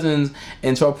great Cousins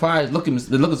and Terrell Pryor looking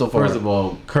so far. First of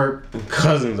all, Kirk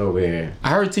Cousins over here. I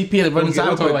heard TP had to run We'll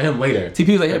inside. talk about him later.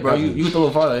 TP was like, "Hey, bro, Cousins. you can throw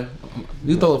a farther.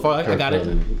 You throw a farther. I Kirk got it."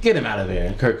 Cousins. Get him out of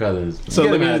there, Kirk Cousins. So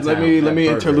Get let him out of town, me that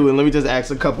burger. interlude and let me just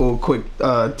ask a couple quick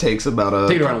takes about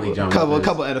Take it around the league, John. couple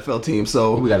NFL teams.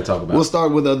 So What we gotta talk about? We'll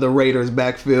start with the Raiders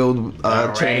backfield.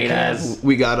 The Raiders.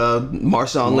 We got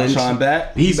Marshawn Lynch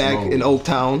back. Beast back mode. in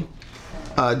Oaktown.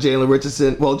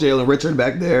 Jalen Richard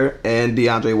back there, and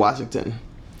DeAndre Washington.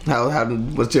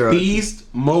 What's your Beast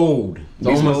mode.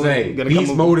 That's what I'm gonna say.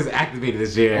 Beast mode is activated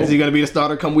this year. Is he gonna be the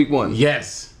starter come week 1?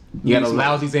 Yes. You got a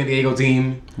lousy San Diego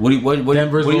team. Denver's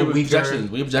what are your weaker.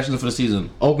 projections? What are your projections for the season?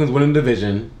 Oakland's winning the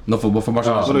division. No, for Marshall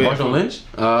Lynch. Marshall Lynch.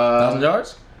 1,000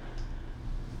 yards?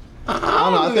 I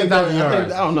don't know. I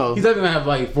don't know. He's definitely gonna have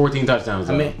like 14 touchdowns.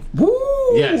 Though. I mean, woo!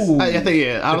 Yes. I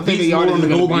think I don't think the beast yardage mode is on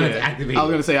the going goal line to is be. activated. I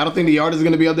was gonna say I don't think the yardage is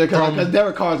going to be up there because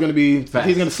Derek Carr is going to be. Facts.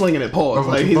 He's going to sling it at pause.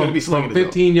 Like he's going to be slinging from it.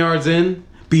 15 yards in.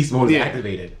 Beast mode is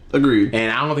activated. Agreed.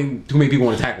 And I don't think too many people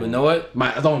want to tackle. But you know what?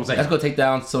 That's all I'm saying. That's gonna take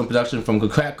down some production from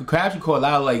Crabtree caught a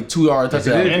lot of like 2-yard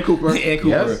touchdowns. And Cooper.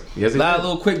 Yes, a lot of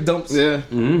little quick dumps. Yeah.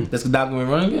 That's not gonna be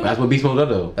running. That's what Beast Mode does,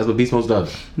 though. That's what Beast Mode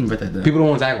does. Write that down. People don't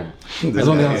want to tackle him. That's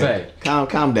what I'm gonna say.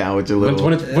 Calm down with your When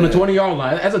little. the 20-yard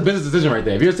line, that's a business decision right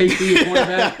there. If you're a safety or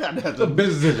cornerback, that's a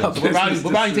business decision.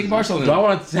 What about you take Marshall? Do I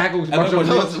want to tackle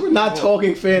Marshall? We're not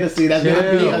talking fantasy. That's going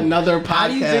to be Chill. another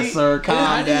podcast, sir.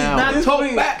 Calm down. Not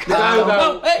talk back.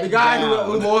 The guy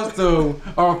who lost to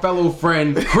our fellow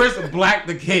friend Chris Black,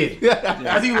 the kid.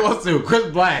 That's who he lost to. Chris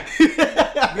Black.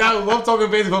 The guy who loves talking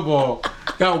fantasy football.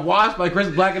 Got washed by Chris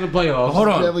Black in the playoffs.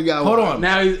 Hold on.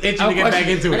 Now he's itching to get back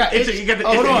into it.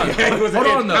 Hold on.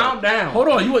 Calm down. Hold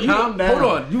on. Calm down. Hold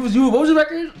on. You what was your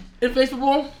record in face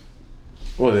football?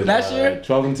 What was it? Last year?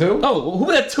 12-2? Oh, who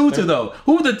was that 2 though?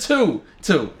 Who was the 2?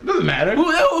 Doesn't matter. Who?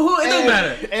 It doesn't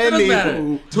matter. It doesn't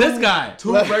matter. This guy.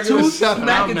 Two regular Two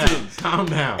Smackingtons. Calm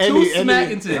down. Two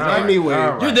Smackingtons. Anyway,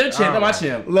 You're their champ, not my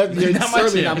champ.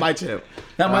 Certainly not my champ.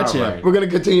 Not my champ. We're gonna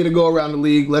continue to go around the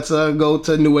league. Let's go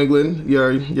to New England,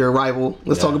 your rival.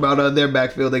 Let's talk about their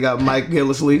backfield. They got Mike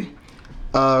Gillislee,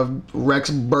 Rex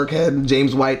Burkhead,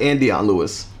 James White, and Deion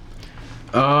Lewis.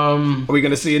 Are we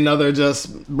gonna see another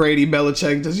just Brady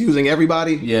Belichick just using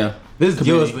everybody? Yeah. This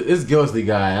Gillislee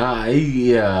guy,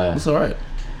 It's all right.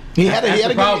 He had a good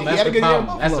year in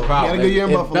Buffalo. That's the problem. He had a good year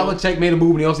in if Buffalo. Belichick made a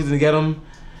move in the offseason to get him,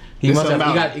 he got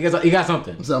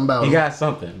something. Something about him. He got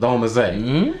something. That's all I'm gonna say.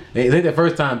 I think the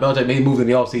first time Belichick made moves in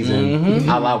the offseason,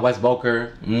 a la Wes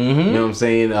Welker, you know what I'm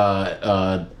saying?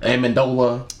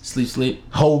 Amendola, Sleep.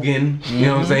 Hogan, you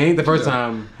know what I'm saying? The first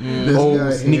time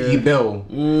old sneaky Bill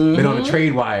been on the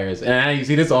trade wires. And now you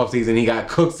see this offseason, he got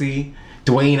Cooksey,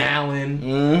 Dwayne Allen,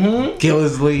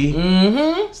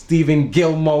 Gillislee, Stephen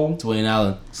Gilmore. Dwayne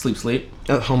Allen. Sleep.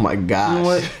 Oh my gosh. You know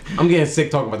what? I'm getting sick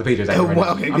talking about the Patriots. I'm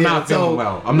not feeling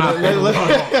well. I'm not feeling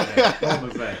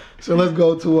well. So let's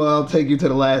go to I'll take you to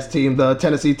the last team, the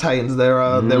Tennessee Titans. Their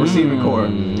receiving core.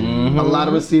 A lot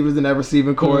of receivers in that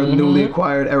receiving core. Newly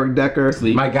acquired Eric Decker.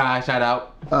 My guy, shout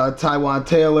out. Tywan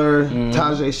Taylor,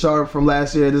 Tajay Sharp from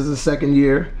last year. This is his second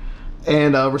year.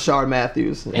 And Rashard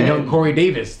Matthews. And young Corey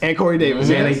Davis. And Corey Davis.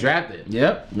 Yeah, they drafted.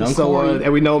 Yep.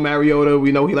 And we know Mariota.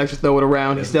 We know he likes to throw it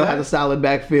around. He still has a solid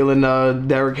backfield in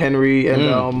Derrick Henry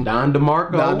and Don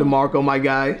DeMarco, my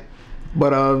guy.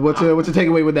 But what's your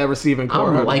takeaway with that receiving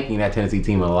core? I'm liking that Tennessee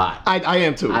team a lot. I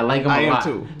am too. I like them a lot.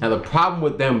 Too. Now the problem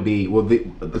with them the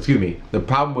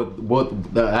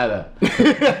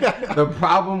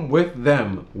problem with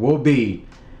them will be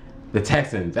the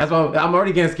Texans. That's why I'm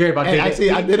already getting scared about.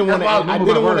 Actually, I didn't want to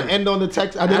end on the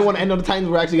Texans. I didn't want to end on the Titans.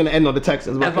 We're actually going to end on the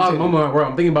Texans. That's why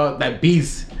I'm thinking about that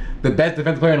beast, the best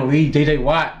defensive player in the league, J.J.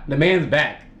 Watt. The man's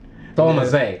back. That's all I'm gonna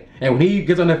say. And when he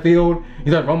gets on the field, he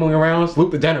starts rumbling around.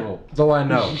 Salute the general. That's all I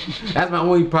know. That's my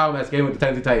only problem that's getting with the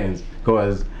Tennessee Titans,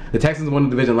 because the Texans won the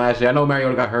division last year. I know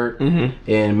Mariota got hurt,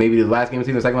 and maybe the last game of the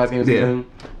season, the second last game of the season,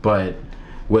 but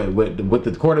with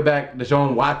the quarterback,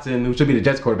 Deshaun Watson, who should be the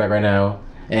Jets quarterback right now,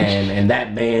 and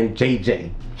that man JJ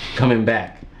coming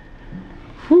back,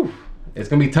 it's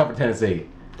gonna be tough for Tennessee.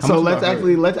 So let's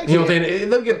actually. You know what I'm saying?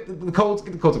 Let me get the Colts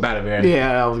out of here.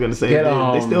 Yeah, I was gonna say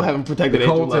they still haven't protected the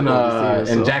Colts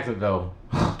and Jacksonville.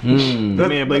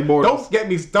 Man, Blake Bortles. Don't get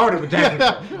me started with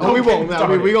Jacksonville. We won't.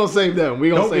 We gonna save them.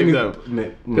 We gonna save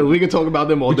them because we can talk about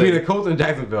them all day. Between the Colts and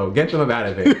Jacksonville, get them out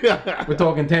of it. We're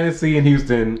talking Tennessee and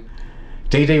Houston.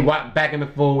 J.J. Watt back in the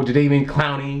fold. Jadeveon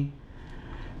Clowney.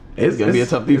 It's gonna be a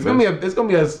tough defense. It's gonna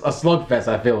be a slugfest.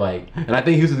 I feel like, and I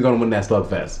think Houston's gonna win that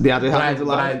slugfest.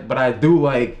 But I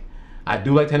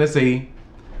do like Tennessee.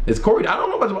 It's Corey. I don't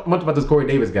know much about this Corey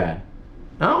Davis guy.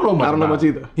 I don't know much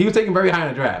either. He was taken very high in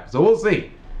the draft, so we'll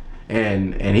see.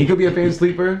 And he could be a fantasy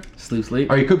sleeper.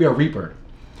 Sleep. Or he could be a reaper.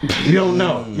 You don't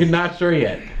know. You're not sure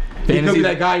yet. He could be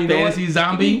that guy. You know fantasy what?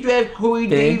 zombie. He drafted Corey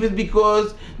Davis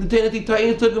because the Tennessee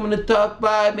Titans took him in the top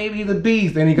 5. Maybe he's a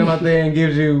beast, and he come out there and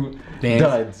gives you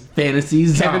duds. Fantasy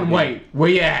zombie. Kevin White, where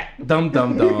you at? Dum.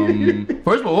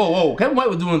 First of all, whoa. Kevin White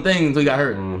was doing things until he got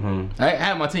hurt. I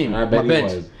had my team. I bet my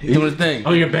bench. was. He doing his thing.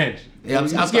 On your bench. Yeah, I'm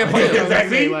scared to play him.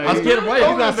 Exactly. I'm scared to play him.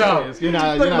 You're not serious. You're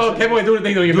not. Look about Kevin Owens doing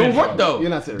things on your Doing bench. work though. You're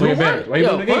not serious. Doing Doing work. work. Why you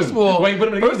put him in the game? First of all, Why you put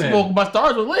him in the game then? my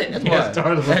stars were lit. That's Yeah, why.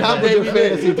 stars were lit. Every Stop day with we your lit.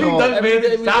 fantasy He talk. does Every day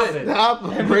fantasy. we Stop lit. it. Stop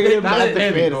bringing it back to Stop it,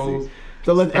 fantasy. Coles.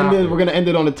 So let's end Stop it. it. We're gonna end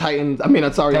it on the Titans. On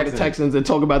the Texans and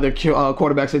talk about their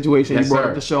quarterback situation. Yes, You brought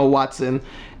sir. up Deshaun Watson,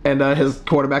 and his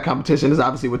quarterback competition is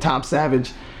obviously with Tom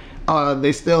Savage.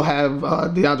 They still have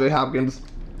DeAndre Hopkins.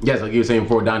 Yes, like you were saying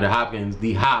before, DeAndre Hopkins,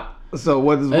 the Hop. So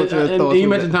what's your thoughts? You with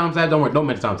mentioned that? Tom Savage. Don't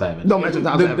mention Tom Savage. Don't mention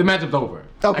Tom Savage. The matchup's over.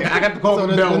 Okay. I got the call So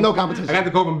from there's Bill. no competition. I got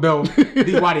the call from Bill.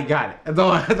 D. Waddy got it. That's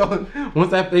all.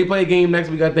 Once they play a game next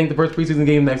week, I think the first preseason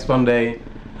game next Sunday.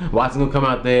 Watson gonna come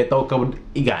out there, throw a couple.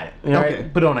 He got it. All right? Okay.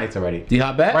 Put it on ice already.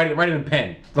 D-Hop back? Write it in the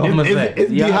pen. That's all I'm gonna say.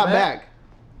 Is Yeah, D-Hop back?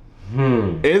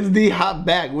 back? Is D-Hop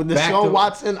back with Back Deshaun to-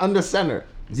 Watson under center?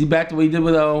 Is he back to what he did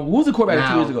with who was the quarterback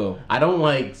 2 Now, years ago? I don't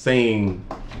like saying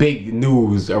big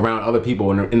news around other people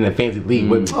in the fantasy league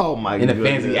with me. Oh, my In the goodness.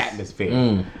 fantasy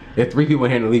atmosphere. There's 3 people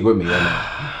here in the league with me right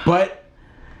now. But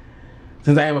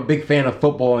since I am a big fan of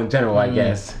football in general, I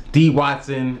guess D.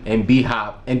 Watson and D.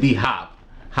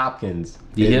 Hopkins,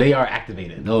 Yeah. they are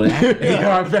activated. No, that. They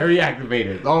are very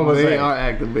activated. Almost They saying. are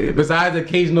activated. Besides the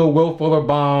occasional Will Fuller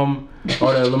bomb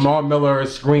or the Lamar Miller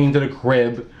screen to the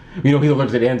crib, you know he's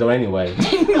allergic to the end zone anyway.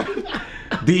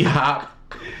 D-Hop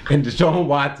and Deshaun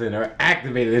Watson are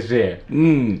activated this year.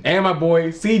 And my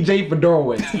boy CJ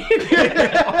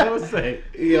Fedorowicz. I would say.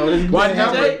 Yo, this Watch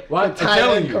out CJ for, I'm tight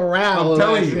telling end you. corral I'm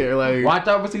telling last you. year, like- Watch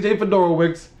out for CJ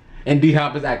Fedorowicz and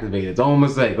D-Hop is activated. That's all I'm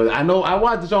gonna say. Because I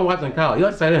watched Deshaun Watson in college. He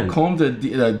likes tight end. Combs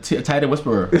the tight end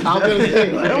whisperer. I'm gonna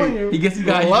say, like, He gets you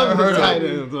guys I you love never the heard tight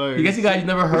of. ends, like- He gets you guys you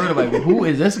never heard of. Like, who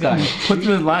is this guy? Puts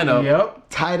him in his lineup. Yep.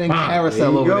 tight end There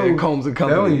carousel you over go. there, Combs and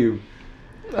Company. Telling you.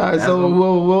 All right, so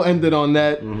we'll end it on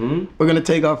that. We're gonna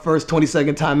take our first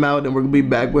 20-second timeout, and we're gonna be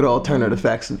back with alternative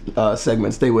facts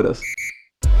segment. Stay with us.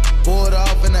 Board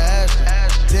off in the action.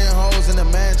 10 hoes in the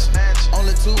mansion.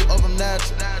 Only 2 of them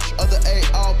natural. Other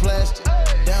 8 all plastic.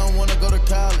 They don't wanna go to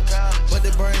college, but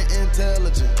they brain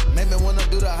intelligent. Make me wanna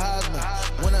do the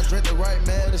Heisman when I drink the right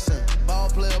medicine. Ball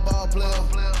player.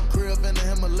 Crib in the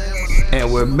Himalayas.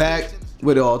 And we're back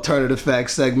with the alternative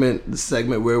facts segment, the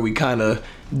segment where we kind of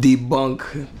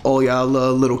debunk all y'all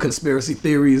little conspiracy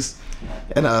theories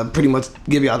and pretty much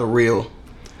give y'all the real.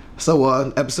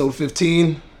 So episode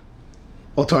 15,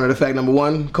 alternative fact number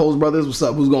 1, Coles Brothers, what's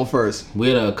up? Who's going first? We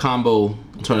had a combo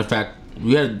alternative fact.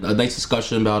 We had a nice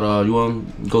discussion about you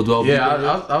want to go do all Yeah,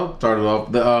 I'll start it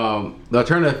off. The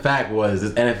alternative fact was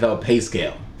this NFL pay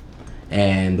scale,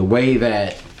 and the way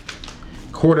that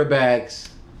quarterbacks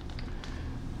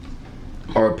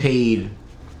are paid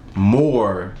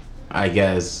more, I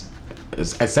guess,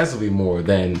 excessively more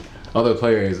than other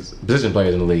players, position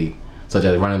players in the league, such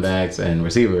as running backs and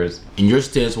receivers. And your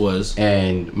stance was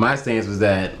And my stance was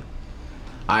that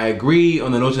I agree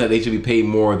on the notion that they should be paid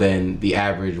more than the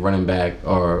average running back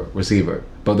or receiver.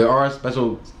 But there are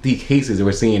specialty cases that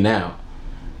we're seeing now.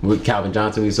 With Calvin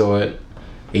Johnson, we saw it.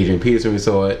 Adrian Peterson, we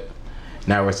saw it.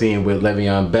 Now we're seeing with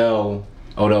Le'Veon Bell,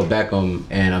 Odell Beckham,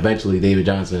 and eventually David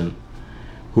Johnson,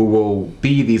 who will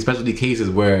be these specialty cases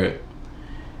where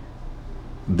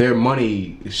their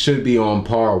money should be on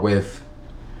par with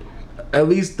at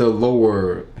least the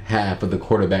lower half of the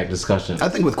quarterback discussion. I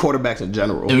think with quarterbacks in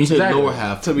general. and when you say Exactly. lower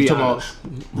half, To be you talking honest.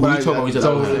 about who you talking about when you said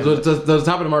So lower half? the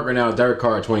top of the market right now is Derek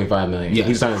Carr at $25 million. Yes.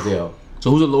 He's signed his deal. So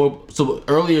who's a lower? So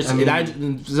earlier, I mean- and I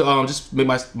just make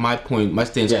my point, my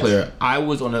stance Yes. clear. I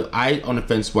was on the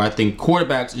fence where I think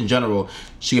quarterbacks in general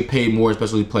should get paid more,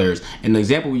 especially players. And the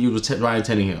example we used was Ryan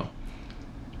Tannehill.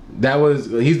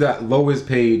 He's the lowest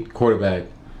paid quarterback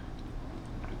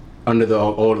under the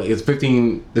old. It's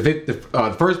 15.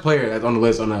 The first player that's on the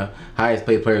list on the highest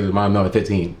paid players is Von Miller at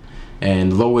 15,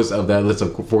 and lowest of that list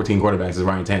of 14 quarterbacks is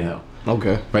Ryan Tannehill.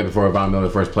 Okay. Right before Von Miller,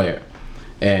 first player.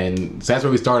 And so that's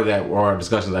where we started at, or our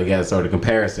discussions, I guess, or the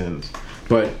comparisons.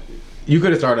 But you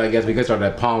could have started, I guess, we could have started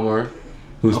at Palmer,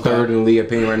 who's Okay. third in the league at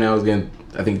paying right now, is getting,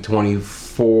 I think,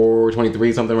 24,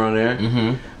 23, something around there.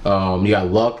 Mm-hmm. You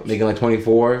got Luck making like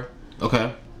 24.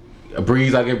 Okay.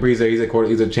 Breeze, I get Breeze there.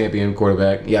 He's a champion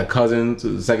quarterback. You got Cousins,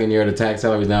 who's the second year of the tax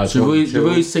salary now. So you're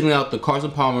really singling out the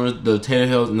Carson Palmers, the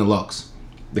Tannehills, and the Lucks,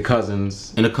 the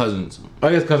Cousins. and the Cousins.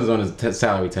 I guess Cousins on his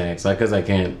salary tax, like, because I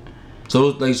can't. So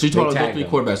like, so you talking about tag those 3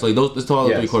 them. quarterbacks? Like those, let's talk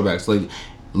about those 3 quarterbacks. Like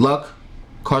Luck,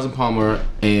 Carson Palmer,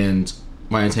 and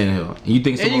Ryan Tannehill. And you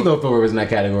think And you can throw Phil Rivers in that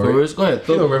category. Rivers? Go ahead.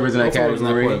 Throw Rivers in that throw Rivers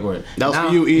category. That was Now-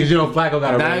 for you, E. Because you know Flacco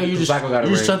got a Now ring. you're just Flacco got a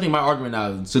ring. strengthening my argument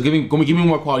now. So give me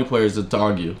more quality players to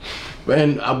argue.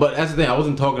 And but that's the thing. I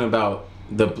wasn't talking about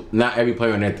not every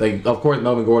player in there. Like, of course,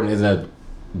 Melvin Gordon isn't as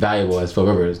valuable as Phil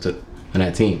Rivers. on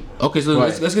that team. Okay, so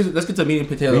But let's get to meeting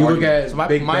potato. when you look argument. at so my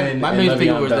Big Ben my and main Le'Veon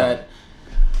thing was Bell.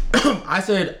 that I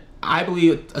said I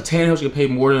believe a Tannehill should get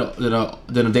paid more than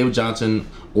a David Johnson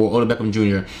or Odell Beckham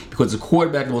Jr. because the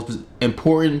quarterback is the most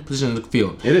important position in the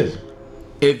field. It is.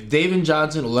 If David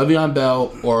Johnson or Le'Veon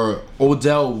Bell or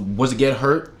Odell was to get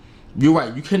hurt, you're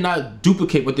right. You cannot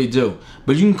duplicate what they do,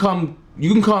 but you can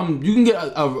get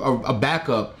a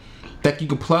backup that you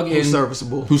can plug in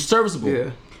Who's serviceable.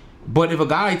 Yeah. But if a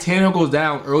guy Tannehill goes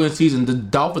down early in the season, the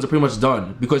Dolphins are pretty much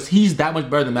done because he's that much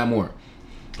better than Matt Moore.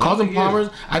 Carson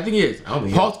Palmer, I think he is.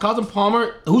 Carson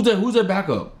Palmer, who's their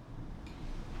backup?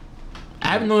 I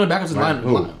haven't known their backup since line.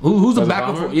 Who's the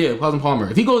backup for? Yeah, Carson Palmer.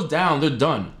 If he goes down, they're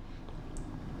done.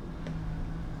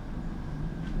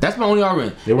 That's my only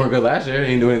argument. They weren't good last year.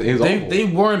 He was awful. They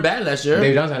weren't bad last year.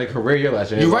 David Johnson had a career year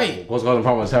last year. You're right. Carson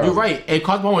Palmer was terrible. You're right. And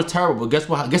Carson Palmer was terrible. But guess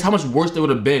what? Guess how much worse they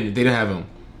would have been if they didn't have him.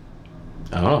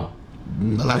 I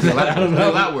don't know. I don't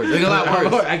know. A lot worse. They got a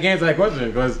lot worse. I can't answer that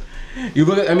question because you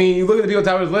look at the people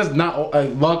Towers list. Not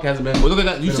Luck hasn't been. Well, look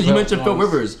at that. You mentioned Phil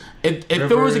Rivers. If Phil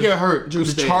Rivers would get hurt,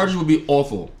 the Chargers would be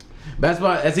awful. That's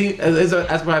why I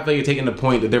feel you're taking the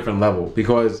point a different level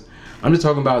because I'm just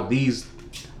talking about these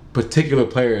particular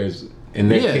players in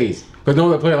their case. Because no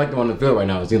other player like them on the field right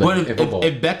now. It seems like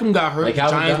if Beckham got hurt,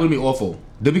 Giants would be awful.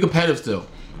 They'd be competitive still.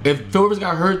 If Phil Rivers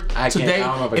got hurt today,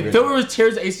 if Phil Rivers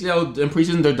tears the ACL in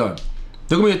preseason, they're done.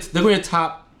 They're gonna be a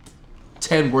top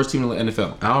 10 worst team in the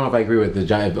NFL. I don't know if I agree with the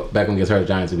Giants. Beckham gets hurt, the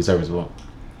Giants would be serviceable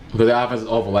because their offense is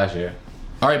awful last year.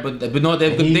 All right, but no, they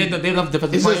have enough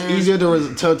defensive It's players. just easier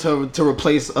to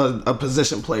replace a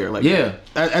position player like that.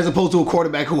 As opposed to a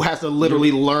quarterback who has to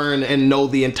literally learn and know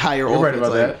the entire offense. Right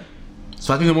about that.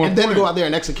 So I think they're more and important. then go out there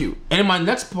and execute. And my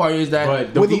next part is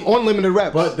that with unlimited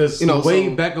reps. But the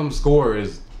way Beckham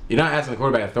scores, you're not asking the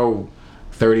quarterback to throw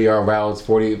 30-yard routes,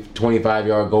 40,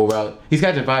 25-yard goal route. He's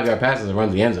catching 5-yard passes and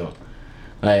runs the end zone.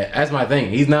 Like, that's my thing.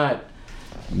 He's not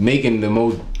making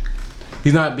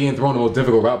he's not being thrown the most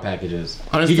difficult route packages.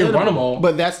 He can run them all.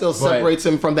 But that still separates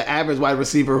him from the average wide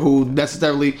receiver who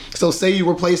necessarily... So say you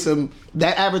replace him,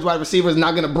 that average wide receiver is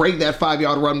not going to break that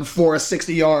 5-yard run for a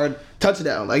 60-yard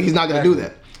touchdown. Like, he's not going to do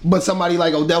that. But somebody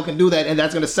like Odell can do that, and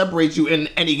that's going to separate you in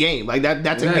any game. Like,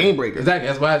 that's a game breaker. Exactly.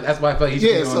 That's why I feel like he's...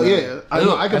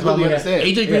 I completely understand.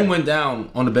 AJ Green went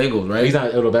down on the Bengals, right? He's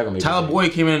not Odell Beckham. Tyler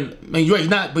Boyd came in. Man, you're right. He's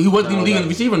not, but he wasn't even leading the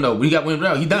receiver though. But he got went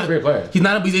down. He's not a great player. He's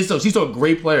not. He's still a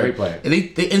great player. Great player. And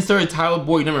they inserted Tyler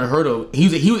Boyd. You never heard of. He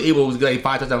was able to get like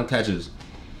 5 touchdown catches.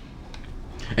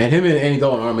 And him and Andy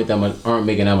Dalton aren't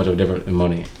making that much of a difference in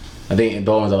money. I think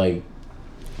Dalton's at like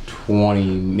 20,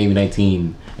 maybe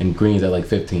 19, and Green's at like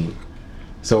 15.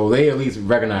 So they at least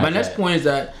recognize. My next point is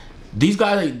that these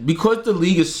guys, because the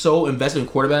league is so invested in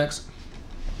quarterbacks,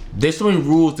 there's so many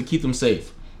rules to keep them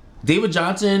safe. David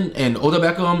Johnson and Odell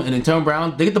Beckham and Antonio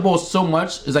Brown, they get the ball so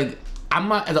much. It's like I'm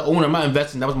not, as an owner, I'm not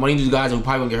investing that much money in these guys who are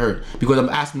probably gonna get hurt because I'm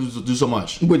asking them to do so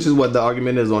much. Which is what the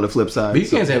argument is on the flip side. But you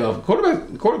can't say that.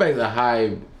 Quarterback is a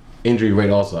high injury rate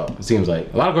also. It seems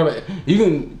like a lot of quarterbacks. You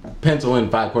can pencil in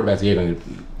 5 quarterbacks a year going to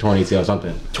torn ACL or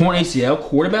something. Torn ACL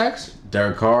quarterbacks?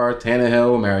 Derek Carr,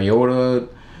 Tannehill, Mariota,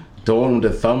 Dalton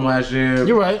with the thumb last year.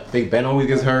 You're right. Big Ben always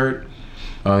gets hurt.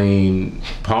 I mean,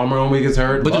 Palmer always gets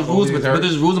hurt. But there's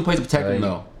rules in place to protect him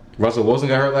though. Russell Wilson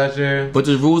got hurt last year. But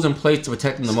there's rules in place to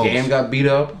protect him the most. Scam got beat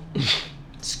up.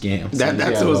 Scam.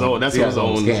 That's his own. That's his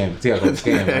own. Scam. See how I call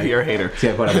Scam. Right? You're a hater. See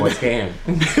how I call that boy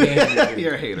Scam.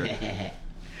 You're a hater.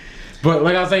 But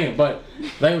like I was saying,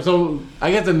 so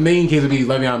I guess the main case would be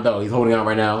Le'Veon Bell. He's holding out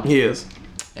right now. He is.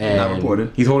 And not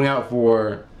reported. He's holding out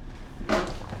for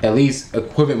at least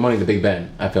equivalent money to Big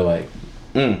Ben, I feel like.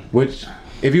 Which,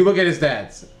 if you look at his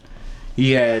stats,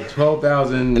 he had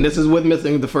 12,000. And this is with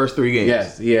missing the first 3 games.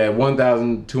 Yes, he had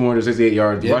 1,268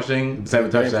 yards rushing,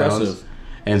 7 touchdowns, impressive.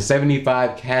 and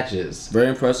 75 catches. Very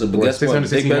impressive. But guess what?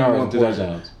 Big Ben more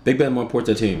important. Big Ben more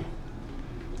important to the team.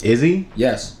 Is he?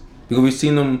 Yes, because we've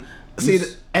seen them.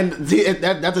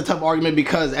 That's a tough argument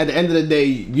because at the end of the day,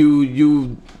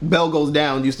 you Bell goes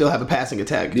down, you still have a passing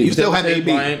attack. You still have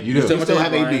AB. You still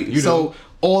have AB. So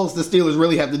all the Steelers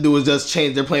really have to do is just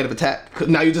change their plan of attack.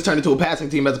 Now you just turn into a passing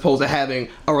team as opposed to having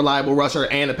a reliable rusher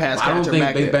and a pass catcher. I don't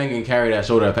think Big Ben can carry that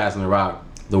shoulder of passing the rock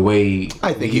the way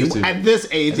I think he used to. At this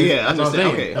age, that's what I'm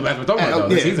saying. Okay. That's what we're talking about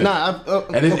this season.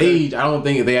 At this age, I don't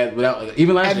think they had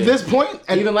even last year. At this point,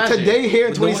 even last today here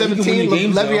in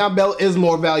 2017, Le'Veon Bell is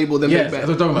more valuable than Big Ben. That's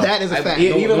what I'm talking about. That is a fact.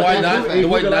 Even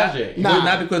last year.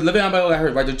 Not because Le'Veon Bell got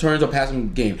hurt. Right, the turns are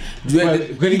passing game.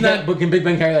 But can Big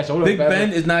Ben carry that shoulder? Big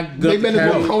Ben is not good. Big Ben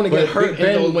is more prone to get hurt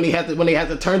when he has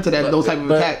to turn to those type of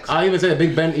attacks. I even say that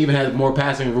Big Ben even has more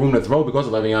passing room to throw because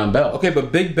of Le'Veon Bell. Okay,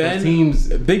 but Big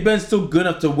Ben's still good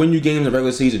enough to win you games in the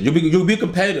regular season. You'll be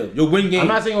competitive. You'll win games. I'm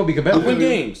not saying it'll be competitive. You'll win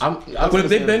games. But if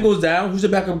Big Ben goes down, who's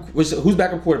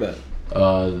backup quarterback?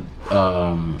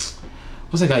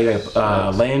 What's that guy you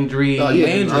got? Landry.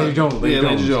 Landry Jones.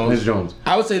 Landry Jones.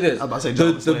 I would say this. I was about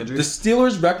to say Landry. The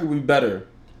Steelers' record would be better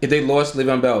if they lost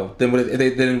Le'Veon Bell than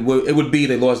it would be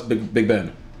they lost Big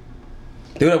Ben.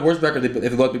 They would have worse record if they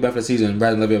lost Big Ben for the season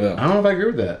rather than Le'Veon Bell. I don't know if I agree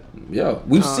with that. Yo,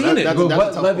 we've seen it. But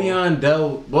what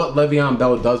Le'Veon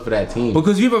Bell does for that team?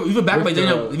 Because if you have a backup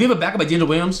by Daniel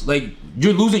Williams, like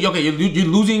you're losing. Okay, you're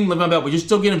losing Le'Veon Bell, but you're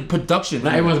still getting production.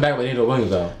 Not everyone's back by Daniel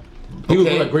Williams though. He was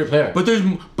a great player. But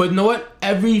you know what?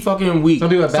 Every fucking week,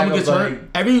 someone gets hurt.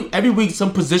 Every week,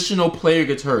 some positional player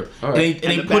gets hurt, right.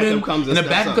 and they put in, and the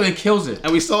backup and kills it.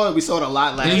 And we saw it a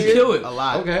lot last year. And he kill it a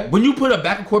lot. Okay. When you put a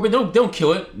backup quarterback, they don't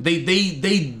kill it.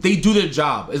 They do their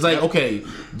job. It's like okay,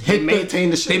 they maintain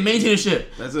the ship. They maintain the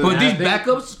ship. That's it. But these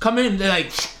backups come in, they're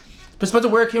like, Spencer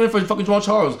Ware came in for fucking Jamal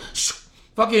Charles.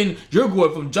 Fucking your boy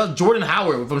from Jordan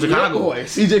Howard from Chicago. Your boy,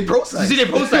 CJ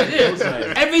Prosite.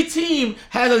 Yeah. Every team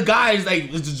has a guy who's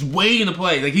like just waiting to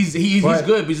play. Like he's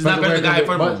good, but he's not better than the guy in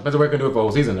front of him. Spencer Ware can do it for a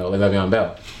whole season though, like Le'Veon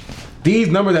Bell. These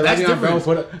numbers that Le'Veon Bell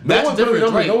put up, that's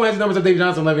different. Right. No one has the numbers of Dave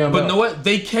Johnson, Le'Veon Bell. But you know what?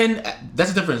 They can.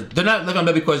 That's the difference. They're not Le'Veon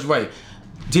Bell because you're right.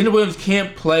 Daniel Williams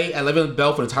can't play at Le'Veon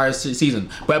Bell for the entire season,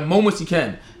 but at moments he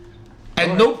can.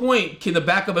 At no point can the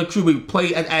backup of QB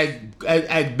play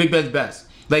at Big Ben's best.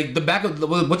 Like the backup,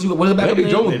 what's the backup? Big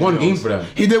Joe won games for them.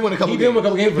 He did win a couple games.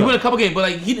 He won a couple games, but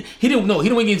like he didn't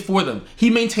win games for them. He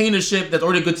maintained the ship that's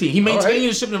already a good team. He maintained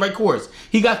the ship in the right course.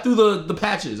 He got through the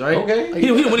patches, right? Okay. He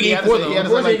didn't win a game for them.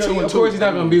 Of course, he's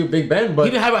not going to be with Big Ben,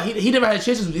 but he never had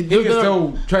chances. He can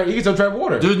still tread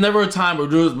water. There's never a time where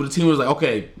the team was like,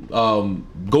 okay,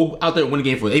 go out there and win a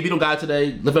game for us. AB don't got it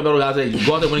today. Le'Veon Bell don't got it today. You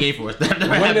go out there and win a game for us.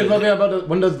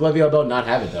 When does Le'Veon Bell not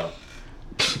have it though?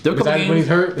 There are a couple games when he's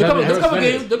hurt. There are a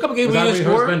couple games when he didn't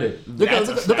score. There are a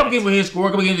couple games when he didn't score. A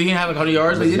couple games he didn't have 100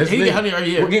 yards. He didn't get 100 yards a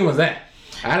year. What game was that?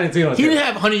 I didn't see it on He didn't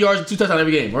have 100 yards and 2 touchdowns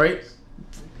every game, right?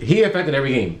 He affected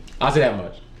every game. I'll say that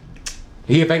much.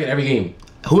 He affected every game.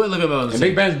 Who had Le'Veon Bell on the team?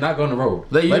 Big Ben's not going on the road.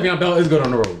 Le'Veon Bell is good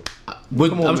on the road.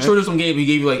 I'm sure there's some games he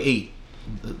gave you like 8.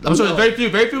 I'm sure there's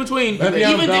very few between. Even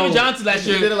David Johnson last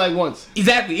year. He did it like once.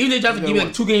 Exactly. Even David Johnson gave you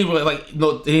like 2 games where like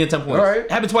he had 10 points. All right.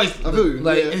 It happened twice.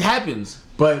 It happens.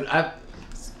 But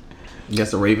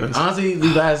against the Ravens. Honestly,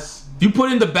 these guys. You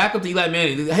put in the backup to Eli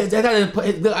Manning.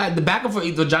 The backup for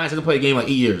the Giants hasn't played a game in like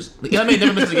 8 years. Eli Manning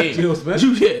never missed a game. Geno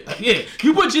Smith? Yeah.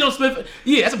 You put Geno Smith.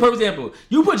 Yeah, that's a perfect example.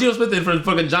 You put Geno Smith in for the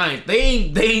fucking Giants. They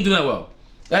ain't doing that well.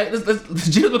 Right?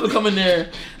 Geno Smith will come in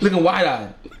there looking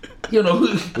wide-eyed. You know.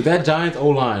 With that Giants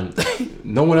O-line,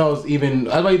 no one else even.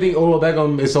 That's why you think Odell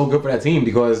Beckham is so good for that team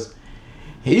because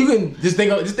you can just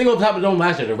think on top of the dome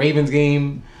last year, the Ravens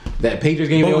game. That Patriots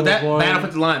game, with that bad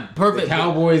offensive line, perfect. The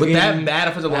Cowboys with game, that bad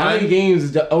offensive line. How many games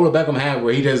does Odell Beckham have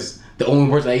where he just the only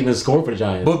person that even scored for the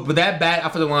Giants? But with that bad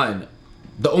offensive line,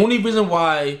 the only reason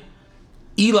why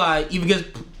Eli even gets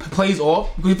plays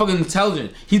off because he's fucking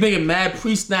intelligent. He's making mad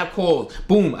pre-snap calls.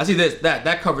 Boom! I see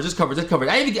that coverage, this coverage.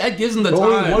 That gives him the time.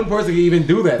 Only one person can even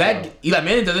do that. Eli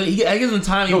Manning does it. That gives him the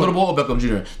time. He throw the ball to Beckham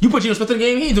Jr. You put Geno Smith in the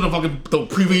game, he ain't doing the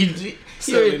pre-read.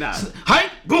 Certainly not.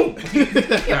 Height, boom.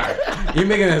 You're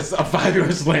making a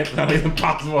 5-yard slant not even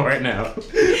possible right now.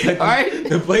 Like Alright.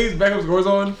 The plays Beckham scores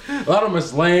on, a lot of them are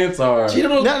slants or. You're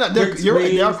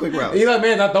right. They are quick routes. Eli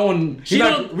Manning not throwing. He's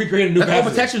not recreating new passes. That's all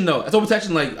protection though. That's all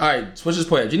protection. Like, all right, switch this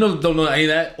player. Geno don't know any of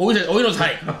that. All he knows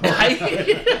height.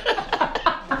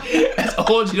 That's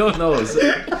all Geno knows.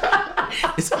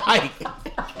 It's height.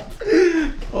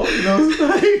 All he knows is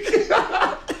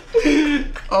height.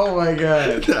 Oh my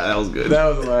god, that was good. That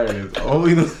was hilarious.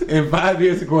 Only in 5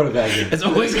 years, the quarterback. That's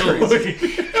always crazy.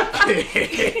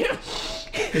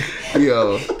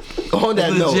 Yo, on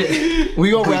that note,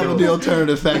 we gonna wrap up the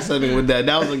alternative fact segment with that.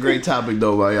 That was a great topic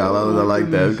though, by y'all. I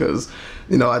like that because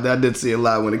I did see a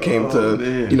lot when it came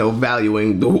to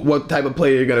valuing what type of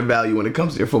player you're gonna value when it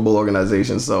comes to your football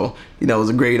organization. So it was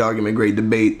a great argument, great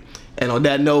debate. And on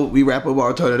that note, we wrap up our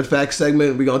alternative facts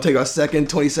segment. We're going to take our second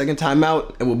 20-second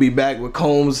timeout, and we'll be back with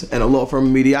Combs and a law firm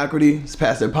of mediocrity. It's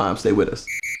past their prime. Stay with us.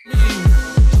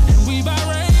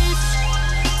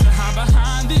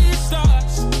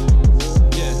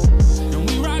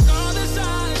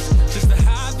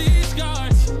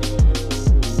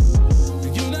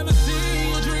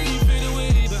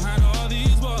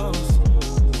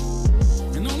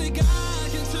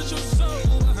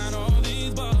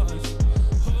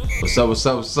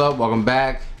 What's up? Welcome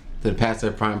back to the Past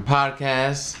Their Prime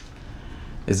podcast.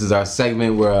 This is our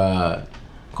segment where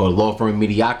called Law Firm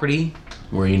Mediocrity,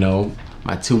 where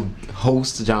my two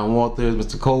hosts, John Walters,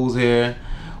 Mr. Coles here,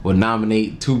 will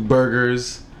nominate 2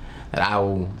 burgers that I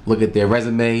will look at their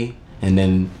resume and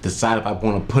then decide if I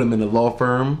want to put them in the law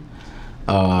firm.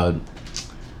 I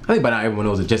think by now everyone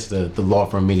knows it's just the law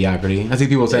firm mediocrity. I see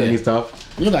people sending me stuff.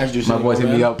 You guys do My boys hit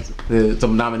me up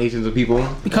some nominations of people.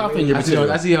 Be confident in your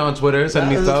material. I see it on Twitter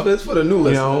sending me stuff. It's for the new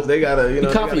listeners. know, they gotta, Be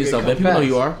confident in yourself, man. People know who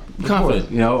you are. Be confident.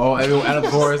 You know, everyone, and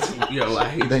of course, Yo, I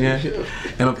hate yeah.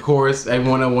 And of course,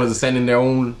 everyone that wants to send in their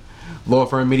own law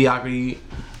firm mediocrity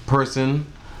person,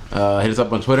 hit us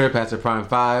up on Twitter, Pastor Prime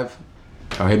 5,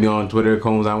 or hit me on Twitter,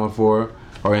 Combs914,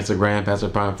 or Instagram, Pastor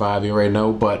Prime 5. You already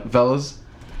know. But fellas,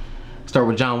 start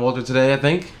with John Walter today, I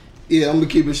think. Yeah, I'm gonna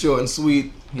keep it short and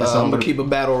sweet. Yes, I'm gonna keep a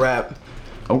battle rap.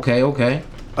 Okay.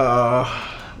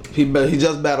 He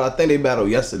just battled. I think they battled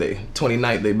yesterday,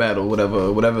 29th. They battled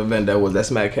whatever event that was. That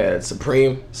Smack had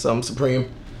Supreme.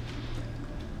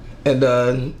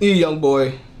 And he's a young boy.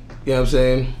 You know what I'm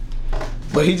saying?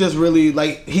 But he just really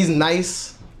he's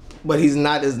nice, but he's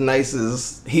not as nice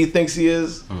as he thinks he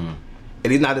is, and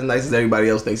he's not as nice as everybody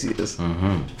else thinks he is.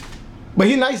 But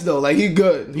he's nice though. Like he's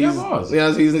good. He's,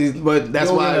 but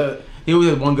that's why. He always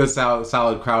has one good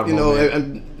solid crowd. You know,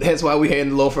 and hence why we had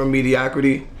the law firm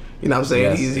mediocrity. You know what I'm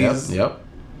saying? Yes, yep.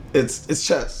 It's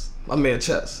Chess. My man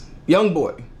Chess. Young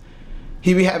boy.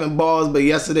 He be having balls, but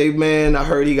yesterday, man, I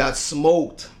heard he got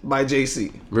smoked by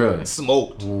JC. Really?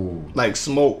 Smoked. Ooh. Like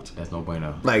smoked. That's no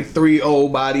bueno. Like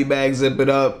 3-0 body bag, zip it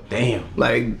up. Damn.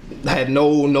 Like had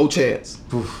no chance.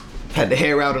 Oof. Had the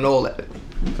hair out and all that.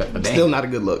 Damn. Still not a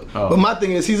good look. Oh. But my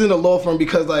thing is, he's in the law firm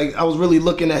because I was really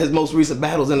looking at his most recent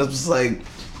battles, and it's just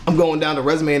I'm going down the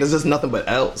resume, and it's just nothing but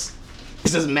L's.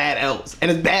 It's just mad L's,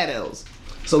 and it's bad L's.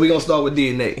 So we gonna start with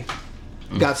DNA.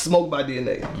 Got smoked by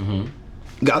DNA.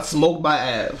 Got smoked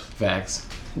by Av. Facts.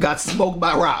 Got smoked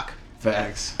by Rock.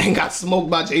 Facts. And got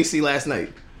smoked by JC last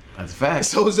night. That's facts.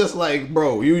 So it's just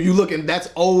bro, you looking, that's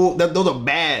old, those are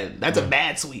bad. That's a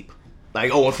bad sweep.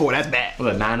 0-4, that's bad.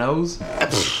 Was it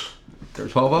 9-0s?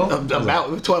 12-0?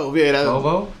 About 12, yeah.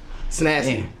 12-0? It's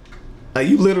nasty.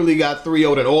 You literally got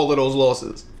 3-0 in all of those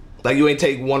losses. You ain't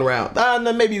take one round.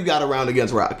 Maybe you got a round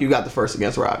against Rock. You got the first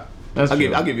against Rock. I'll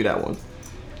give you that one.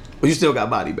 But you still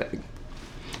got body bag.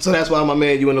 So that's why, my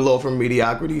man, you in the law firm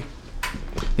mediocrity.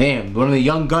 Damn, one of the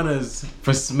young gunners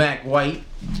for Smack White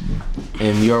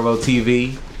and URL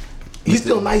TV. He's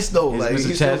still nice though.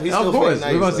 Mr. Chess. Of course,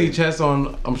 nice. We're gonna see Chess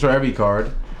on, I'm sure, every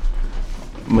card.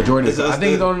 Majority of I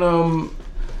think he's on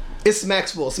it's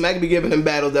Smack's fault. Smack be giving him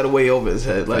battles that are way over his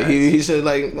head. He should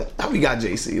how we got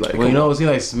JC. Well, you know, it seems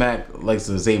like Smack likes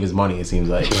to save his money. It seems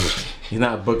like he's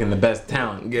not booking the best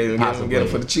talent. Get him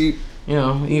for the cheap. You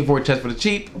know, you can afford Chess for the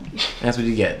cheap. That's what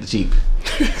you get, the cheap.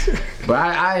 But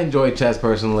I enjoy Chess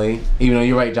personally. Even though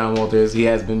you're right, John Walters, he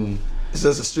has been. It's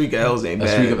just a streak of L's ain't bad.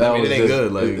 A streak of L's it ain't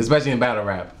good. Especially in battle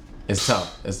rap, it's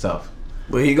tough.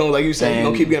 But he gonna, like you said, he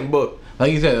gonna keep getting booked.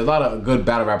 Like you said, there's a lot of good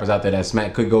battle rappers out there that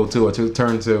Smack could go to or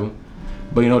turn to.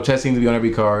 But you know, Chess seems to be on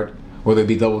every card, whether it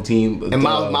be double team, and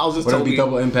Miles just told me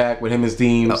double impact with him and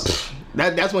Steams.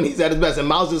 That's when he's at his best. And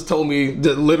Miles just told me,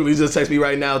 literally just texted me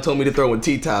right now, told me to throw in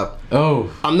T-Top.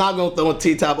 Oh, I'm not gonna throw in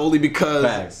T-Top only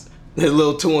because his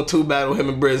little 2-on-2 battle, him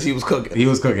and Briz, he was cooking.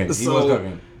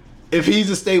 If he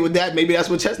just stay with that, maybe that's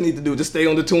what Chess need to do. Just stay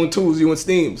on the 2-on-2s, you and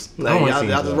Steams. Y'all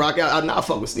just rock out. I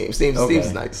fuck with Steams. Steams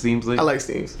is nice. Steams, I like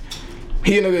Steams.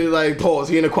 He in a pause.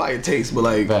 He in a quiet taste, but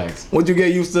once you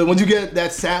get used to, once you get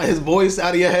that sound, his voice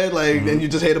out of your head, and you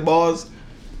just hear the bars,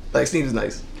 Steams is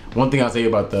nice. One thing I'll say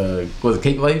about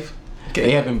Cake Life,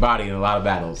 they have embodied in a lot of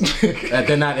battles that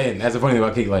they're not in. That's the funny thing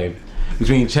about Cake Life.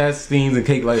 Between Chess, Steams, and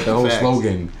Cake Life, the whole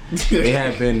slogan, they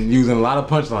have been using a lot of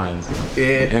punchlines.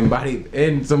 Yeah. Embodied,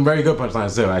 and some very good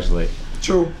punchlines too, actually.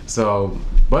 True. So,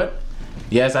 but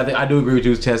yes, I do agree with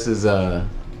you. Chess is a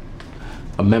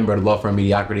member of the law firm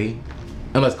mediocrity.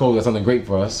 Unless Cole got something great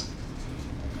for us.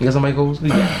 You got somebody, Cole?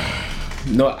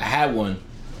 No, I had one.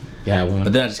 Yeah, one.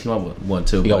 But then I just came up with one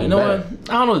too. You know what?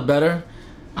 I don't know what's better.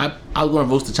 I was going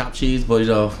to roast the chopped cheese, but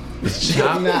Nah,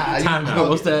 time out.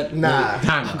 Roast that? Nah.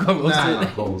 Time I'm going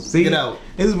to roast it. See, get out.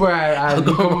 This is where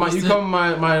you come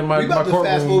in my We about to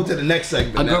fast forward to the next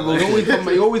segment.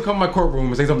 You always come in my courtroom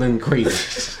and say something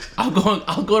crazy. I'm going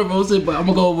to roast it, but I'm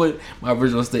going to go with my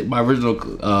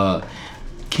original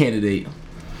candidate.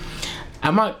 I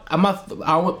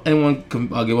don't want anyone get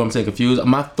what I'm saying confused.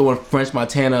 I'm not throwing French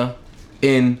Montana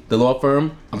in the law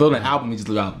firm. I'm throwing an album he just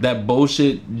threw out. That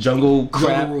bullshit jungle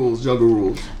crap. Jungle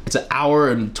rules. It's an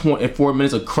hour and 4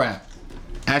 minutes of crap.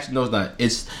 Actually, no, it's not.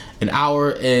 It's an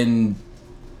hour and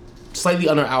slightly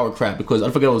under an hour crap because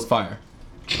Unforgettable was fire.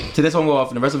 So that song go off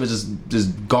and the rest of it is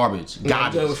just garbage.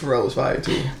 Joint with Pharrell was fire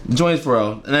too. Joint with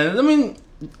Pharrell. And I mean,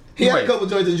 He had Right. a couple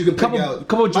joints that you could pick Couple- out.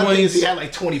 couple My thing is joints. he had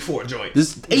like 24 joints.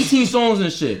 There's 18 songs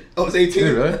and shit. Oh, it's 18?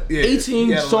 Really? Yeah. 18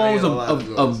 He had a lot- songs he had a lot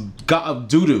joints. of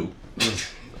doo doo.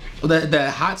 That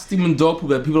hot steaming dog poop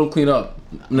that people don't clean up.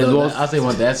 And they lost- I'll say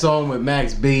one. That song with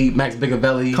Max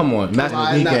Bigavelli. Come on, Come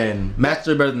on, Weekend.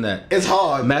 Master better than that. It's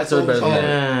hard. Master That's better than hard.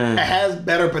 that. It has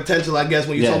better potential, I guess,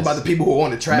 when you Yes. talk about the people who are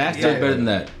on the track. Master Yeah. better than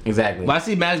that. Exactly. When I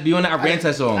see Max be on that, I ran to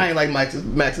that song. I ain't like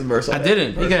Max's verse. On I that. didn't.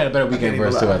 He could have had a better Weekend even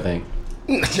verse too, lie. I think.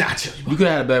 Nah, chill. You could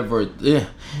have had a better verse. Yeah.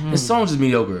 The song was just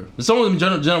mediocre. The song in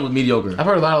general was mediocre. I've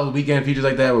heard a lot of Weekend features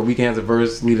like that where Weekend has a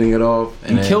verse leading it off.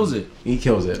 And He then kills it. He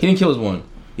kills it. He didn't kill his one.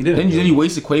 He didn't. Then you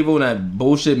wasted Quavo in that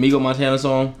bullshit Migo Montana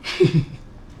song.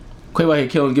 Quavo here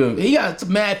killing, giving. He got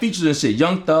some mad features and shit.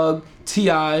 Young Thug,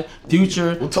 T.I.,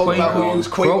 Future, We'll talk about who used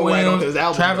Quavo right on his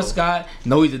album, Travis though. Scott.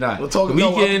 No, he did not. We'll talk- The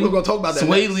no, Weeknd, we're gonna talk about that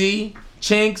Sway next. Lee,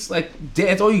 Chinks. Like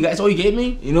that's all you guys. That's all you gave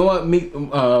me. You know what?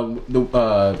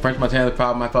 French Montana's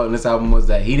problem I felt in this album was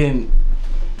that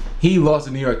he lost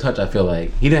the New York touch. I feel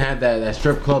like he didn't have that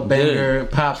strip club banger,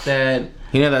 pop that.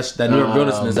 He didn't have that New York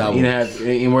realness in his album. He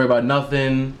didn't worry about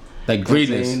nothing. That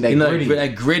grittiness. That gritty.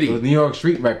 That gritty. Those New York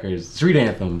street records, street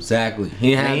anthems. Exactly.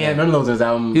 He And he had had. none of those in his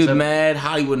album. He was except- mad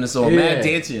Hollywood in the song. Yeah. Mad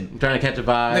dancing. Trying to catch a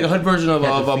vibe. Like a hood version of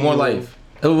Catch a More feel. Life.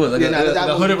 It was like Yeah, nah, this a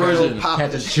album hooded was real version. pop.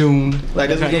 Catch a tune. Like,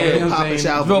 it's Trying to- a you know what I'm pop-ish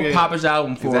saying? album. Real Yeah. popish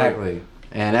album for it. Exactly.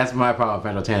 And that's my problem with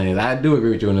French Montana. I do agree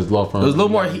with you in his law firm. It was a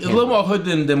little more hood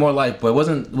than More Life, but it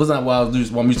wasn't what I was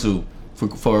just want me to for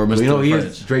Mr. You know, he French.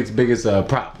 is Drake's biggest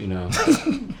prop. You know.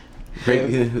 Drake.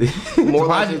 More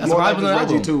like Surprised more like was on the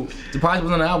Reggie album. too. Surprised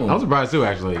was on the album. I'm surprised too,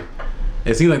 actually.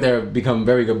 It seems like they're become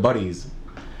very good buddies.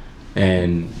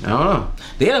 And I don't know.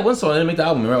 They had one song. They didn't make the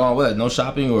album. Remember what? No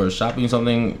shopping or shopping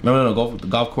something. Remember the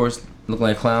golf course looking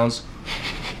like clowns.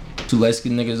 Two light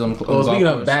skinned niggas on the Well, golf speaking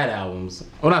course. of bad albums,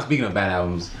 well, not speaking of bad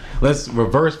albums, let's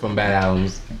reverse from bad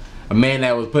albums. A man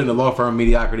that was put in the law firm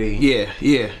mediocrity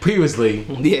Yeah. previously,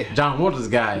 Yeah. John Walters'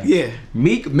 guy, Yeah.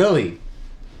 Meek Millie.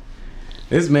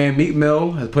 This man, Meek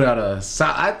Mill, has put out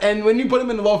and when you put him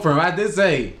in the law firm, I did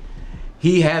say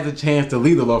he has a chance to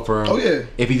lead the law firm. Oh, yeah.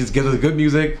 If he just gives us good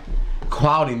music,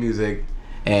 quality music,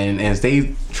 and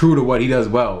stays true to what he does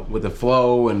well with the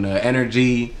flow and the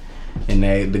energy and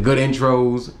the good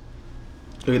intros.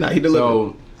 Nah, he delivered.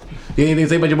 So, you anything to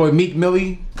say about your boy Meek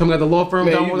Millie coming out the law firm?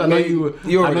 Man, John you- Walters? I know man, you.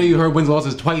 I know already- you heard wins and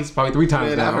losses twice, probably 3 times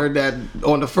Man, now. I heard that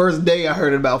on the first day. I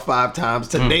heard it about 5 times.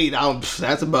 To date,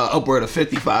 that's about upward of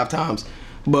 55 times.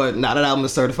 But now that album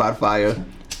is certified fire.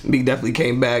 Meek definitely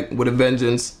came back with a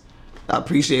vengeance. I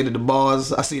appreciated the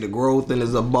bars. I see the growth in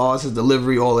his bars, his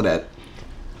delivery, all of that.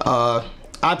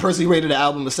 I personally rated the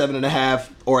album a 7.5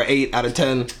 or 8 out of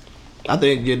 10. I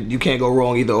think you can't go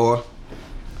wrong either or.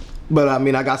 But I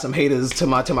mean, I got some haters to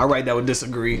my right that would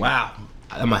disagree. Wow.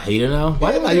 I'm a hater now.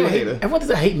 Why am I a hater? Everyone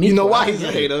does hate me. You know for? why I'm he's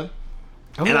a hater?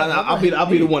 And I'll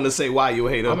be the one to say why you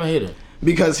a hater. I'm a hater.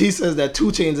 Because he says that 2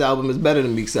 Chainz album is better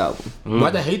than Meek's album.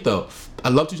 Why the hate though? I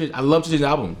love 2 Chainz. I love 2 Chainz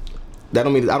album. That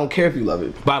don't mean I don't care if you love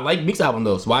it. But I like Meek's album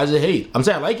though. So why is it hate? I'm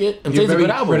saying I like it. I'm You're saying it's a very good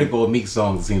album. critical of Meek's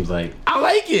songs, it seems like. I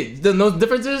like it. The no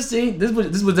differences. See, this is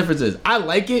what the difference is. I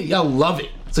like it. Y'all love it.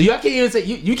 So y'all can't even say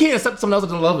you can't accept someone else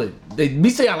that don't love it. Me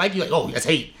say I like you like that's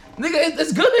hate. Nigga,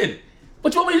 it's good.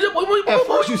 What you want me to do? At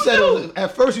first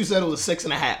you said it was 6.5.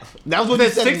 That was what you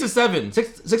said. 6 to 7.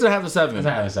 6.5 to 7. It's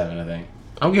not a 7, I think.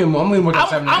 I'm leaning more to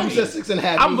 7. You said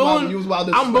 6.5. I'm going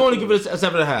to to give it a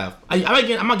 7.5.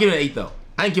 I'm not giving it an 8 though.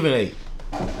 I ain't giving it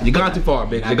an 8. You gone too far,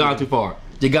 bitch. You gone too far.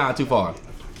 You gone too far.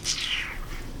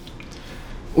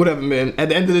 Whatever, man. At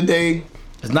the end of the day,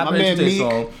 It's not my better man than this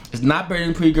Meek. song. It's not better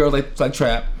than Pretty Girls like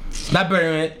Trap. It's not better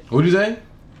than it. What'd you say?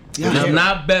 It's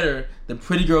not better than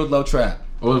Pretty Girls Love Trap.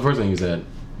 What was the first thing you said?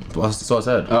 So I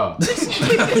said. Oh.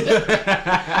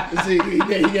 See, he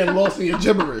getting lost in your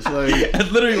gibberish. Like,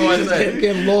 That's literally what I he said.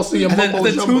 getting lost in your mumbo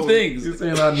That's the two jumbo. things. You're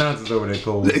saying a lot of nonsense over there,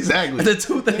 Cole. Exactly. The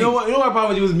two things. You know what? You know what my problem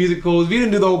with you with music, Cole? If you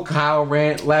didn't do the whole Kyle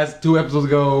rant last 2 episodes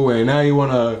ago, and now you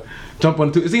want to jump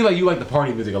on 2. It seems like you like the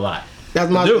party music a lot. That's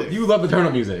my Dude, thing. you love the turn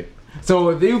up music. So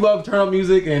if you love turn up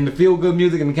music and the feel good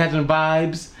music and catching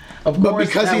vibes, of But course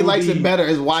because that he would likes be it better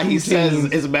is why he 2 says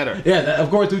Chainz. it's better. Yeah, of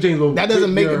course 2 Chainz will. That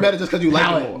doesn't make it better just 'cause you like it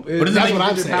palette. more. But it doesn't That's make what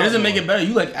I'm it, saying. it doesn't make it better.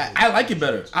 You like I like it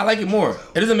better. I like it more.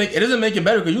 It doesn't make it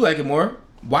better because you like it more.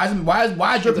 Why is your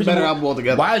It's a opinion better album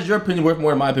altogether. Why is your opinion worth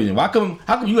more than my opinion? How come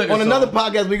you like On another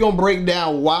podcast, we're gonna break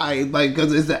down why, like,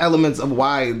 because it's the elements of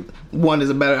why one is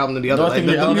a better album than the other. No, I Like, think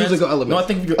the your elements- musical elements. no, I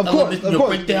think your of elements, course, your of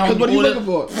course. breakdown, Because what are you order- looking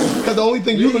for? Because the only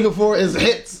thing you're looking for is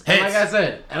hits. And like I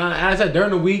said, and I said during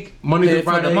the week, Monday through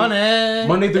For the Friday, money.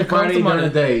 Monday through Here comes Friday the during money.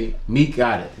 the day, Meek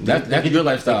got it. That's your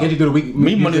lifestyle. Get you through the week.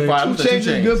 Me, Monday through music. Friday. I'm 2 saying Chainz 2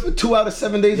 is Chainz. good for 2 out of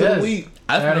 7 days of Yes. the week.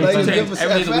 I Saturday, think Like, Sunday. give us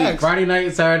every day of the week. facts. Friday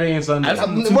night, Saturday, and Sunday. I just-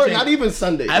 Word, 2 Chainz. not even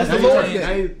Sunday. I That's the just- Lord's I- day. I-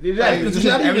 Like, exactly. it's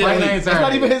not even Friday his- night, it's not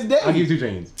Saturday. even his day. I'll give you 2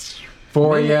 Chainz.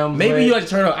 4 a.m. Maybe you like to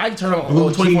turn up. I can turn up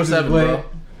 24/7, bro.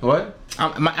 What?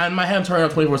 In my head, I'm turning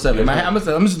up 24/7. I'm just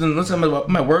listening to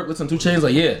my work, listen to 2 Chainz,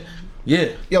 like, yeah.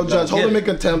 Yo, Judge, hold Get him it. in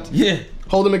contempt. Yeah.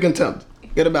 Hold him in contempt.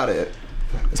 Get about it.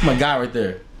 That's my guy right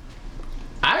there.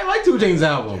 I like 2 Chainz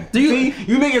album. Do you- See,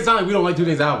 you make it sound like we don't like 2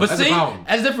 Chainz album. But That's see, the problem.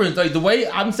 that's different. Like the way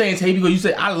I'm saying to people, you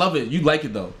say I love it, you like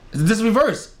it though. It's this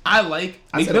reverse. I like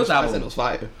I Meek said, it Mill's was, I said it album. was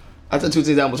fire. I said 2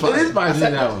 Chainz album was fire. It is by I 2 said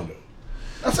Chainz that. album.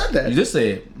 I said that. You just say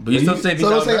it, but you still say Meek So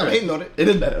don't album say I'm better. hating on it. It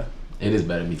is better. It is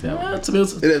better Meek album. To me,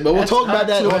 it's- It is, but we'll that's- talk about that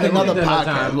that's on too another another podcast.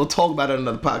 time. We'll talk about it on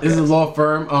another podcast. This is law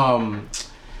firm.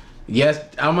 Yes,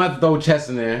 I'm gonna have to throw Chess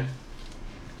in there.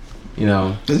 You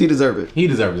know, Because he deserve it. he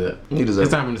deserves it. He deserves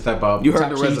It's it. time for him to step up. You heard Chop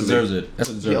the Cheese resume. deserves it. That's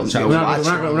what Yo, deserves. yo, Chop we're not- watch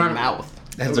we're not- your we're not- mouth.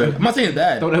 That's it. I'm not saying it's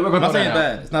bad. Don't ever I'm go not throw saying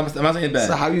that it's bad. I'm not saying it's bad.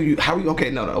 So how you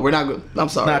okay, no, we're not good. I'm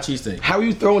sorry. Not cheesesteak. How are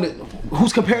you throwing it?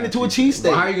 Who's comparing it to a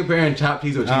cheesesteak? How are you comparing chopped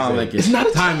cheese with cheese? I don't like it. It's not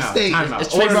a Time out. cheesesteak. Time out.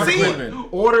 It's trademark See? infringement.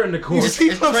 Order in the court. You see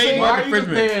It's what I'm saying? trademark Why are you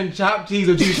infringement. comparing chopped cheese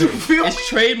with cheese? Feel It's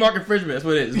trademark infringement. That's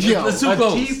what it is. Yo, It's too A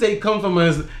close. cheesesteak comes from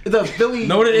it's a Philly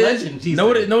Know what it is? legend cheesesteak. Know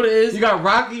what it is? You got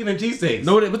Rocky and then cheesesteaks.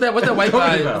 Know what it? What's that white What are you guy?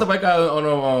 talking about? What's the white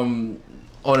guy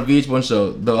on a VH1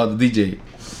 show? The DJ.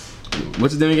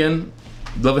 What's his name again?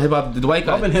 Love and Hip Hop. The white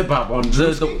guy. Love and hip hop on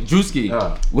Drewski.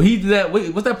 Yeah. When he did that,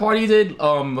 what's that party he did?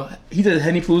 He did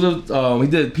Henny Palooza. He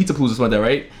did Pizza Palooza, something like that,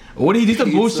 right? What did he did some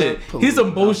Pizza bullshit. He did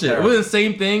some bullshit. It Palooza. wasn't the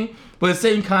same thing, but the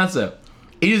same concept.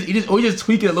 He just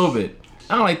tweak it a little bit.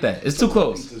 I don't like that. It's too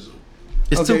close.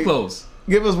 It's Okay. too close.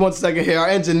 Give us 1 second here. Our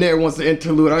engineer wants to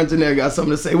interlude. Our engineer got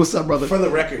something to say. What's up, brother? For the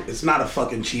record, it's not a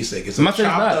fucking cheesesteak. It's I'm a not saying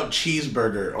it's chopped not. up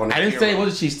cheeseburger on a I didn't say it hero.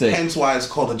 was a cheesesteak. Hence why it's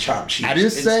called a chopped cheese. I didn't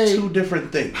it's say- two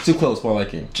different things. Too close for my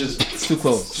liking. Just It's too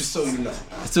close. Just so you know.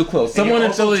 It's too close. And Someone you're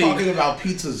in also Philly. talking about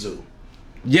Pizza Zoo.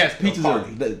 Yes, Pizza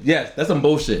party. Zoo. Yes, that's some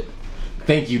bullshit.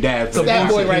 Thank you, Dad. for Stat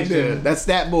the boy right education. there. That's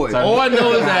Stat boy. Sorry. All I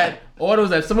know is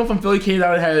that someone from Philly came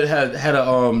down and had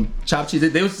a chopped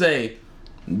cheese. They would say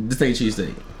this ain't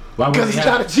cheesesteak. Why would Because he it's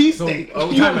have- not a cheesesteak. So-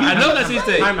 oh, You- time out. I know that's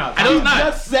cheesesteak. Time out. I know it's You not.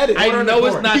 just said it. I Order in know the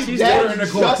it's court. not He cheesesteak. Order in the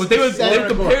court. But they would Order in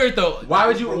the compare it though. Why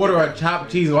would you order a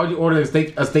chopped cheese? Why would you order a steak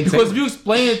Because if sandwich? you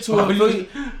explain it to Why a would Philly,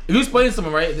 if you explain it to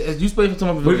someone, right? If you explain it to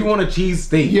someone, What if you want a cheese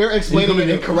steak? You're explaining You it come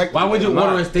in- incorrectly. Why would you Lie.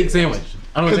 order a steak sandwich?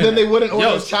 I don't Because then they wouldn't order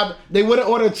Yo, chopped. They wouldn't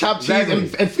order chopped cheese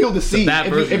Exactly. and feel the seed bad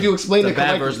version. if you explain It's it a bad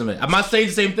correctly. version of it. I'm not saying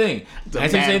the same thing. I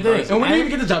ain't saying the same bad thing. version. And where do you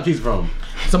even get the chopped cheese from?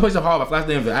 Some place in Harvard. I forgot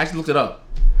the name of it. I actually looked it up.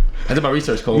 I did my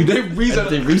research, Cole. You did research? I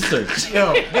did research.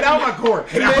 Yo, get out of my court.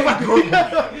 Get out of my court.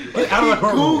 Get out of my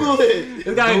court. Googled it.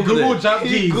 This guy Googled Googled it. chopped He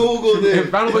cheese. Googled it. And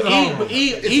found a place But at E, home. but E,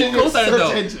 It's E in your co-signed it search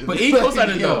though. engine. But E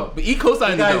co-signed it Yo. though. But E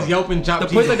co-signed it This guy's though. yelping chopped The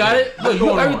cheese. place I got it, What's look, you know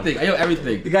going on? everything. I know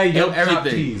everything. The guy I know yelped chopped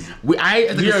everything. cheese. I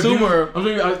as a You're consumer, I'm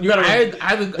sorry, you gotta.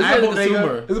 I as a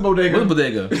consumer. This is a bodega. What's a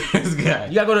bodega? This guy.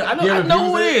 You gotta go to. I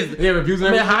know who it is. You have reviews and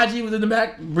Man, everything. Haji was in the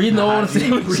back reading the whole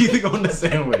sandwich. Breathing on the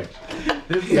sandwich.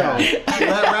 This guy.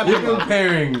 Wrap You're him up.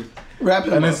 comparing Wrap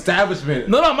him an up. establishment.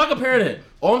 No, I'm not comparing it.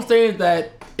 All I'm saying is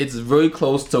that it's very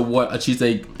close to what a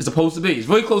cheesesteak is supposed to be. It's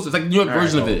very close. It's like the New York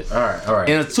version of it. All right.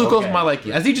 And it's too close for my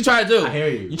liking. I see what you try to do. I hear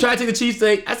you. You try to take the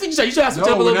cheesesteak. I see what you try to switch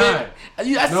No, up a little we're bit. I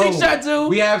see what you try to do.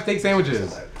 We have steak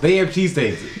sandwiches. They have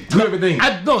cheesesteaks. Two different things.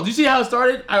 No, do you see how it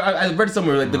started? I read it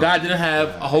somewhere like the guy didn't have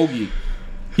a hoagie.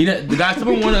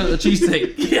 Someone wanted a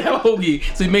cheesesteak. He didn't have a hoagie,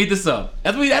 so he made this up.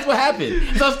 That's what happened.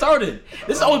 That's how it started.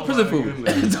 This is always prison food.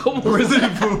 It's almost prison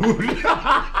food.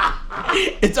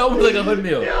 It's almost like a hood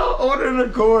meal. Order in the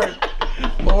court.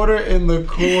 Order in the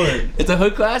court. It's a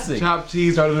hood classic. Chopped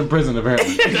cheese started in prison,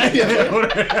 apparently.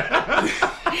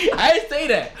 I didn't say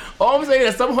that. All I'm saying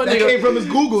is some hood That came nigga. from his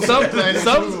Google. Some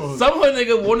Some hood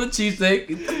nigga wanted a cheesesteak.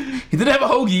 He didn't have a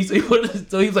hoagie,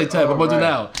 so he was like, "Type, I'm gonna do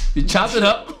now." You chopped it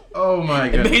up Oh my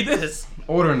and god. made this.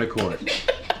 Order in the court.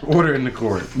 Order in the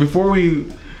court. Before we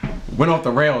went off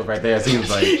the rails right there, it seems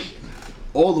like.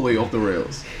 all the way off the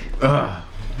rails.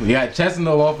 We got Chess in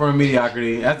the law firm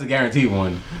mediocrity. That's a guaranteed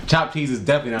one. Chopped cheese is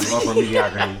definitely not a law firm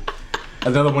mediocrity.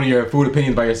 That's another one of your food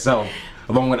opinions by yourself,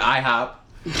 along with IHOP.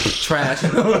 Trash.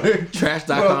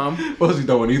 Trash.com. What was he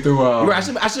doing? He threw. I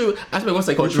should make a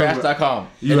website called Trash.com.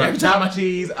 You And got every time chopped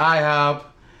cheese, IHOP.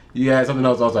 You had something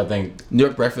else also, I think. New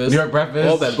York breakfast. New York breakfast.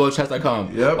 All that. Go to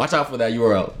trash.com. Yep. Watch out for that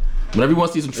URL. Whenever you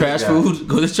want to see some trash Yeah. food,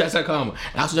 go to trash.com.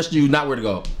 And I suggest you not where to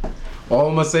go. All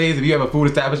I'm gonna say is if you have a food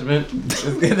establishment,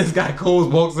 this guy Coles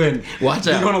walks in. Watch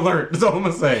out. Be on alert. That's all I'm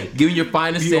gonna say. Give me your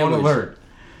finest Be on sandwich. alert.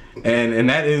 And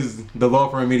that is the law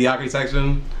firm mediocrity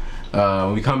section.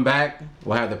 When we come back,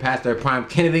 we'll have the past their prime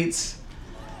candidates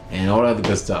and all that other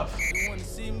good stuff. You wanna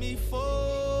see me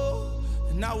fall,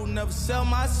 and I will never sell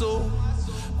my soul.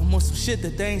 I'm on some shit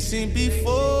that they ain't seen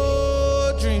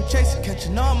before. Dream chasing,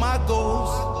 catching all my goals.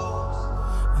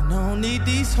 And I don't need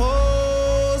these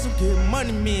hoes. I'm getting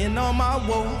money, me and all my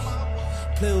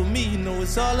woes. Play with me, you know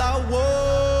it's all I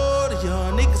want. The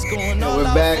young niggas going all We're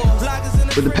out back for bloggers in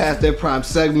with the Past Their Prime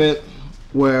segment,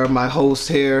 where my host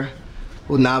here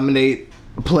will nominate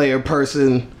a player,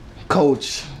 person,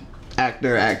 coach,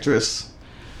 actor, actress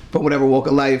from whatever walk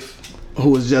of life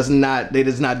who is just not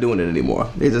doing it anymore.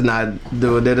 They're just not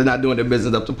doing their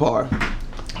business up to par.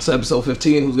 So episode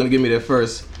 15, who's gonna give me their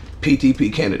first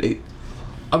PTP candidate?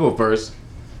 I'll go first.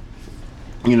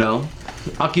 You know,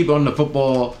 I'll keep on the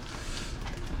football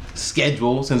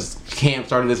schedule since camp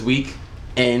started this week,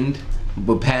 and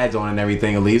with pads on and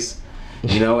everything at least.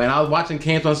 You know, and I was watching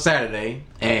camps on Saturday,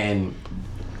 and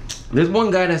there's one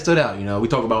guy that stood out. You know, we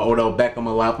talk about Odell Beckham a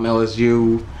lot from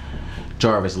LSU,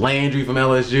 Jarvis Landry from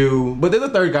LSU, but there's a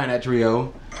third guy in that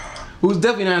trio who's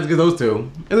definitely not as good as those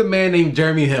two. There's a man named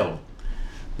Jeremy Hill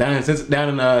down in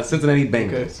Cincinnati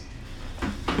Bengals.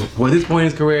 Well, at this point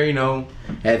in his career, you know,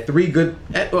 had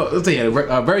let's say a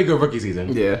very good rookie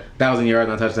season. Yeah. 1,000 yards,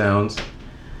 9 touchdowns,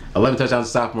 11 touchdowns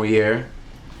sophomore year.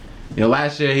 You know,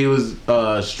 last year he was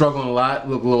struggling a lot,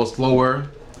 looked a little slower.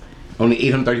 Only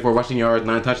 834 rushing yards,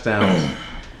 9 touchdowns.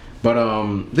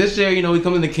 But this year, you know, he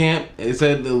comes into camp. It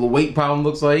said the weight problem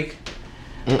looks like.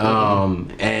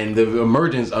 And the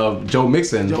emergence of Joe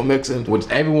Mixon. Which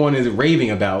everyone is raving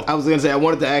about. I was gonna say I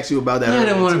wanted to ask you about that. I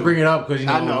didn't want to bring it up because, you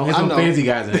know, there's some fancy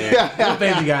guys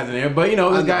in there. But, you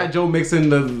know, this guy, Joe Mixon,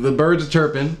 the birds are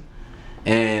chirping.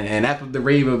 And that's what the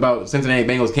rave about Cincinnati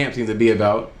Bengals camp seems to be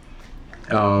about.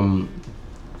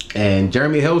 And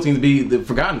Jeremy Hill seems to be the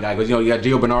forgotten guy because, you know, you got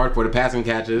Gio Bernard for the passing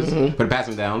catches, for the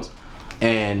passing downs.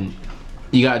 And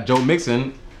you got Joe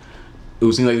Mixon,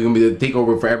 who seems like he's going to be the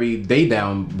takeover for every day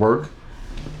down work.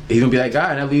 He's going to be that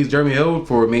guy, and that leaves Jeremy Hill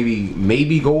for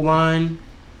maybe goal line.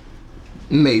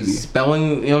 Maybe. Spelling,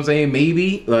 you know what I'm saying?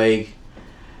 Maybe. Like,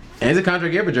 and it's a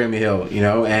contract year for Jeremy Hill, you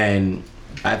know, and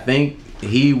I think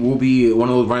he will be one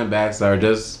of those running backs that are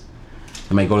just,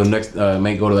 might go to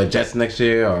the Jets next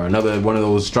year or another one of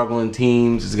those struggling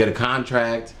teams just to get a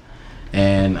contract.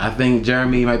 And I think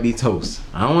Jeremy might be toast.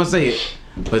 I don't want to say it,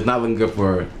 but it's not looking good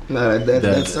for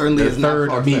that certainly is the third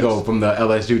not amigo far-fetched. from the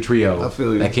LSU trio I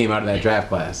feel you. that came out of that draft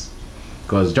class.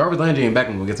 Because Jarvis Landry and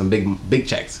Beckham will get some big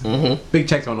checks. Big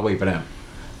checks on the way for them.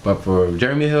 But for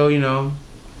Jeremy Hill, you know,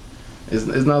 it's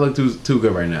not looking too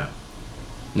good right now.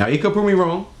 Now, he could prove me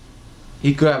wrong.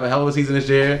 He could have a hell of a season this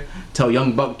year. Tell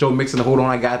young buck Joe Mixon to hold on,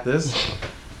 I got this.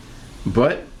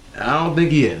 But I don't think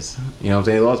he is. You know what I'm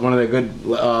saying? They lost one of their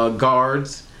good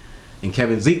guards in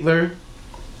Kevin Ziegler.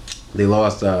 They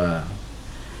lost, you know,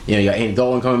 you got Andy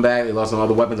Dalton coming back. They lost some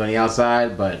other weapons on the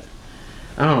outside. But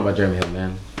I don't know about Jeremy Hill,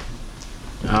 man.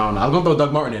 I don't know. I was going to throw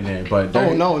Doug Martin in there. But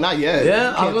Oh, no, not yet.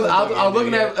 yeah, I was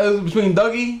looking at between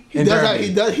Dougie and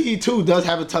Jeremy. He too does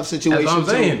have a tough situation. That's what I'm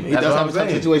saying. Too. He That's does what have I'm a tough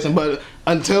saying. situation, but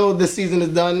until this season is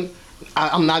done,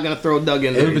 I'm not gonna throw Doug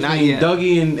in It there. was Not between yet.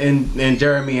 Dougie and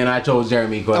Jeremy, and I chose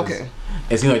Jeremy because Okay.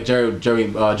 it seems like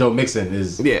Joe Mixon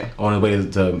is on his way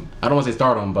to I don't want to say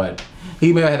start him, but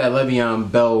he may have had that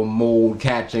Le'Veon Bell mold,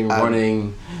 catching,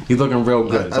 running. He's looking real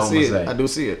good. I see it. I do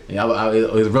see it. Yeah,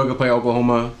 he's a real good player at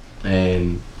Oklahoma,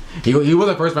 and he was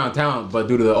a first round talent, but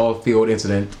due to the off field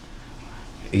incident,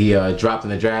 he dropped in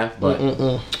the draft. But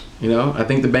you know, I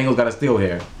think the Bengals got a steal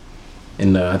here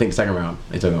in I think the second round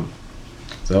they took him.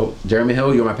 So Jeremy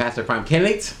Hill, you're my past their prime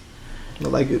candidate. I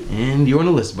like it. And you're on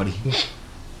the list, buddy.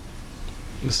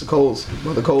 Mr. Coles.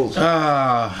 Brother Coles.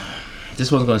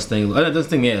 This one's gonna sting. This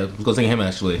thing, yeah, it's gonna sting him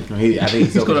actually. I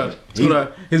think he's gonna.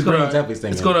 His brain definitely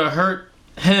stinging. It's gonna hurt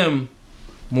him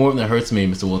more than it hurts me,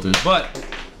 Mr. Walters. But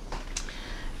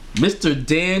Mr.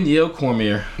 Daniel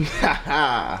Cormier.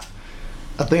 I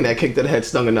think that kick to the head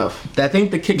stung enough. I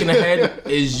think the kick in the head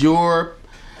is your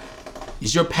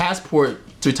passport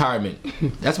to retirement.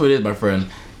 That's what it is, my friend.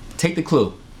 Take the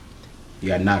clue. You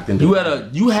got knocked into.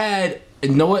 You had.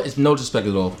 You know what? It's no disrespect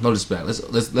at all. No disrespect.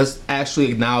 Let's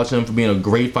actually acknowledge him for being a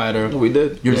great fighter. We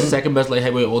did. You're the second best light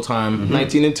heavyweight of all time.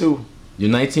 19-2. You're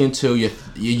 19-2.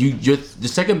 You're the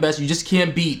second best. You just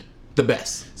can't beat the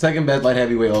best. Second best light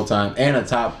heavyweight all time, and a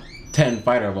top 10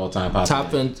 fighter of all time. Possibly.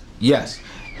 Top 10, yes.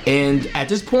 And at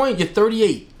this point, you're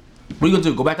 38. What are you gonna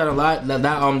do? Go back down the go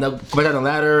back down the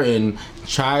ladder and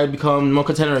try to become more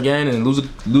contender again and lose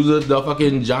the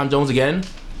fucking John Jones again?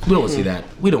 We don't want to see that.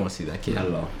 We don't want to see that, kid. Not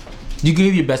at all. You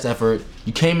gave your best effort.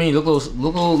 You came in. You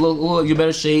look you're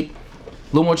better shape.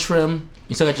 A little more trim.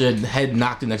 You still got your head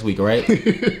knocked in next week, all right?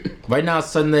 Right now it's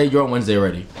Sunday. You're on Wednesday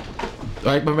already. All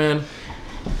right, my man.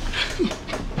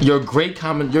 You're a great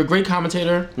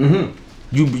commentator. Mm-hmm.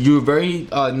 You're very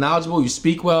knowledgeable. You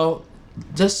speak well.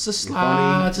 Just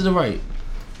slide to the right.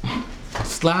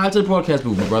 Slide to the broadcast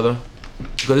booth, my brother.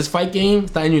 Because this fight game,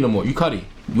 it's not in you no more. You Cuddy.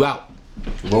 You out.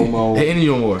 Romo. Ain't in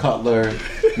you no more. Cutler.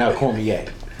 Now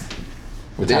Cormier.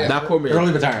 Not Cormier.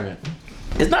 Early retirement.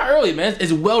 It's not early, man.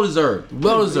 It's well deserved.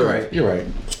 Well deserved. You're right.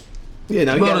 Yeah,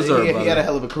 no, Well he deserved, had a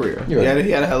hell of a career. You're right.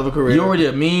 He had a hell of a career. You already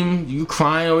a meme. You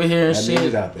crying over here and That shit. meme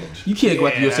is out there. You can't go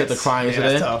back to UFC after crying today.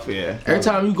 That's tough, yeah. Every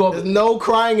time you go There's up, no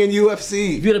crying in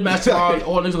UFC. if you're the match tomorrow,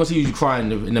 all niggas gonna see you crying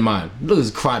in the mind. Look at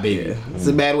this crybaby. Yeah, it's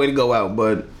a bad way to go out,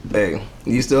 but hey,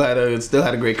 you still had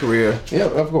a great career. Yeah,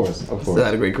 of course. Still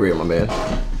had a great career, my man.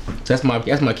 That's my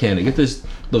candidate. Get this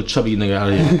little chubby nigga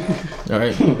out of here. All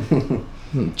right.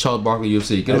 Charles Barkley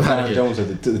UFC. Get him out of John here. Jones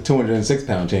is the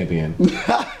 206-pound champion.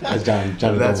 That's John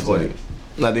That's Jones. funny.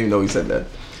 I didn't even know he said that.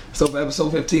 So for episode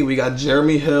 15, we got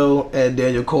Jeremy Hill and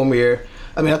Daniel Cormier.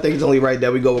 I mean, I think it's only right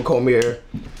that we go with Cormier,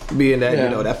 being that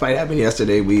that fight happened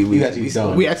yesterday. We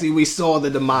saw the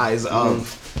demise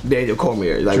of Daniel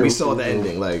Cormier. Like we saw the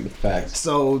ending. Like Facts.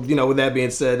 So with that being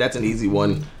said, that's an easy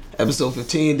one. Episode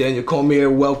 15, Daniel Cormier.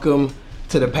 Welcome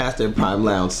to the Past Their Prime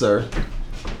Lounge, sir.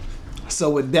 So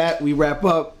with that, we wrap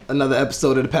up another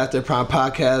episode of the Past Their Prime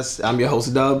podcast. I'm your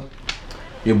host, Dub.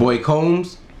 Your boy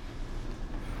Combs.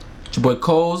 It's your boy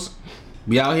Coles.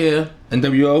 We out here.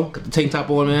 NWO. Got the tank top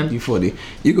on, man. You footy.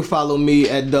 You can follow me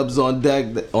at Dubs on Deck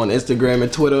on Instagram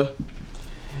and Twitter.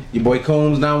 Your boy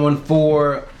Combs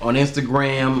 914 on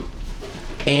Instagram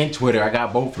and Twitter. I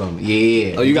got both of them.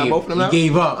 Yeah. Oh, you got both of them now? He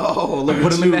gave up. Oh, look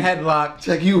Put at him in you. the headlock.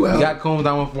 Check you out. You got Combs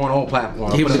 914 on all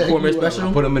platforms. He was Put the him- Cormier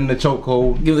special. Put him in the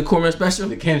chokehold. Give the Cormier special.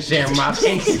 The Ken Shamrock.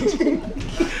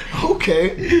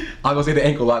 Okay. I'm gonna say the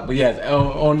ankle lock, but yes,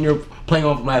 on your playing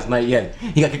on from last night, yes,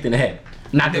 he got kicked in the head.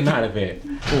 Not the night of it.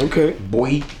 Okay.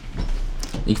 Boy.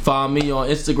 You can follow me on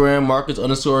Instagram, Marcus__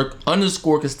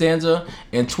 Costanza,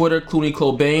 and Twitter, Clooney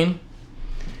Cobain.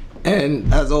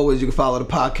 And as always, you can follow the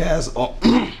podcast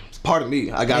on. Pardon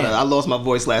me. I lost my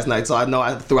voice last night, so I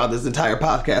know throughout this entire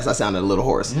podcast I sounded a little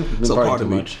hoarse. So pardon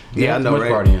me. Yeah, I know,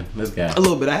 right? Partying. This guy. A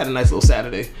little bit. I had a nice little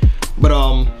Saturday. But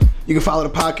you can follow the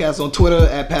podcast on Twitter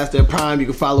at Past Their Prime. You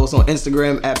can follow us on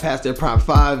Instagram at Past Their Prime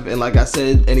 5. And like I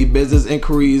said, any business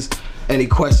inquiries, any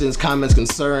questions, comments,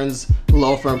 concerns,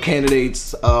 law firm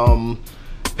candidates,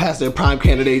 Past Their Prime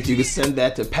candidates, you can send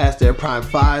that to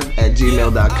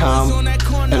pasttheirprime5@gmail.com.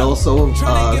 And also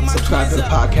subscribe to the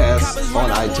podcast on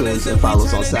iTunes and follow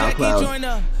us on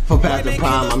SoundCloud. For Past Their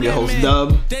Prime, I'm your host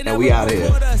Dub, and we out here.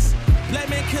 Black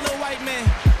man kill a white man.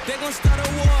 They gon' start a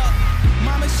war.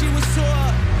 Mama, she was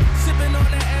sore. Sipping on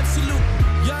that absolute.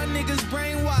 Young niggas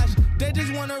brainwashed. They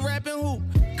just wanna rap and hoop.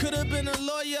 Could've been a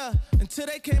lawyer until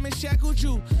they came and shackled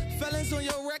you. Felons on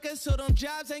your record, so them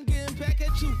jobs ain't getting back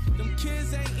at you. Them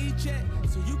kids ain't eat yet,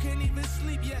 so you can't even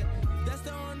sleep yet. That's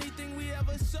the only thing we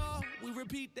ever saw. We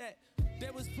repeat that.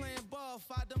 They was playing ball,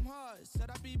 fought them hard.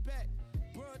 Said I'd be back.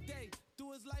 Broad day,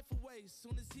 threw his life away.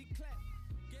 Soon as he clapped.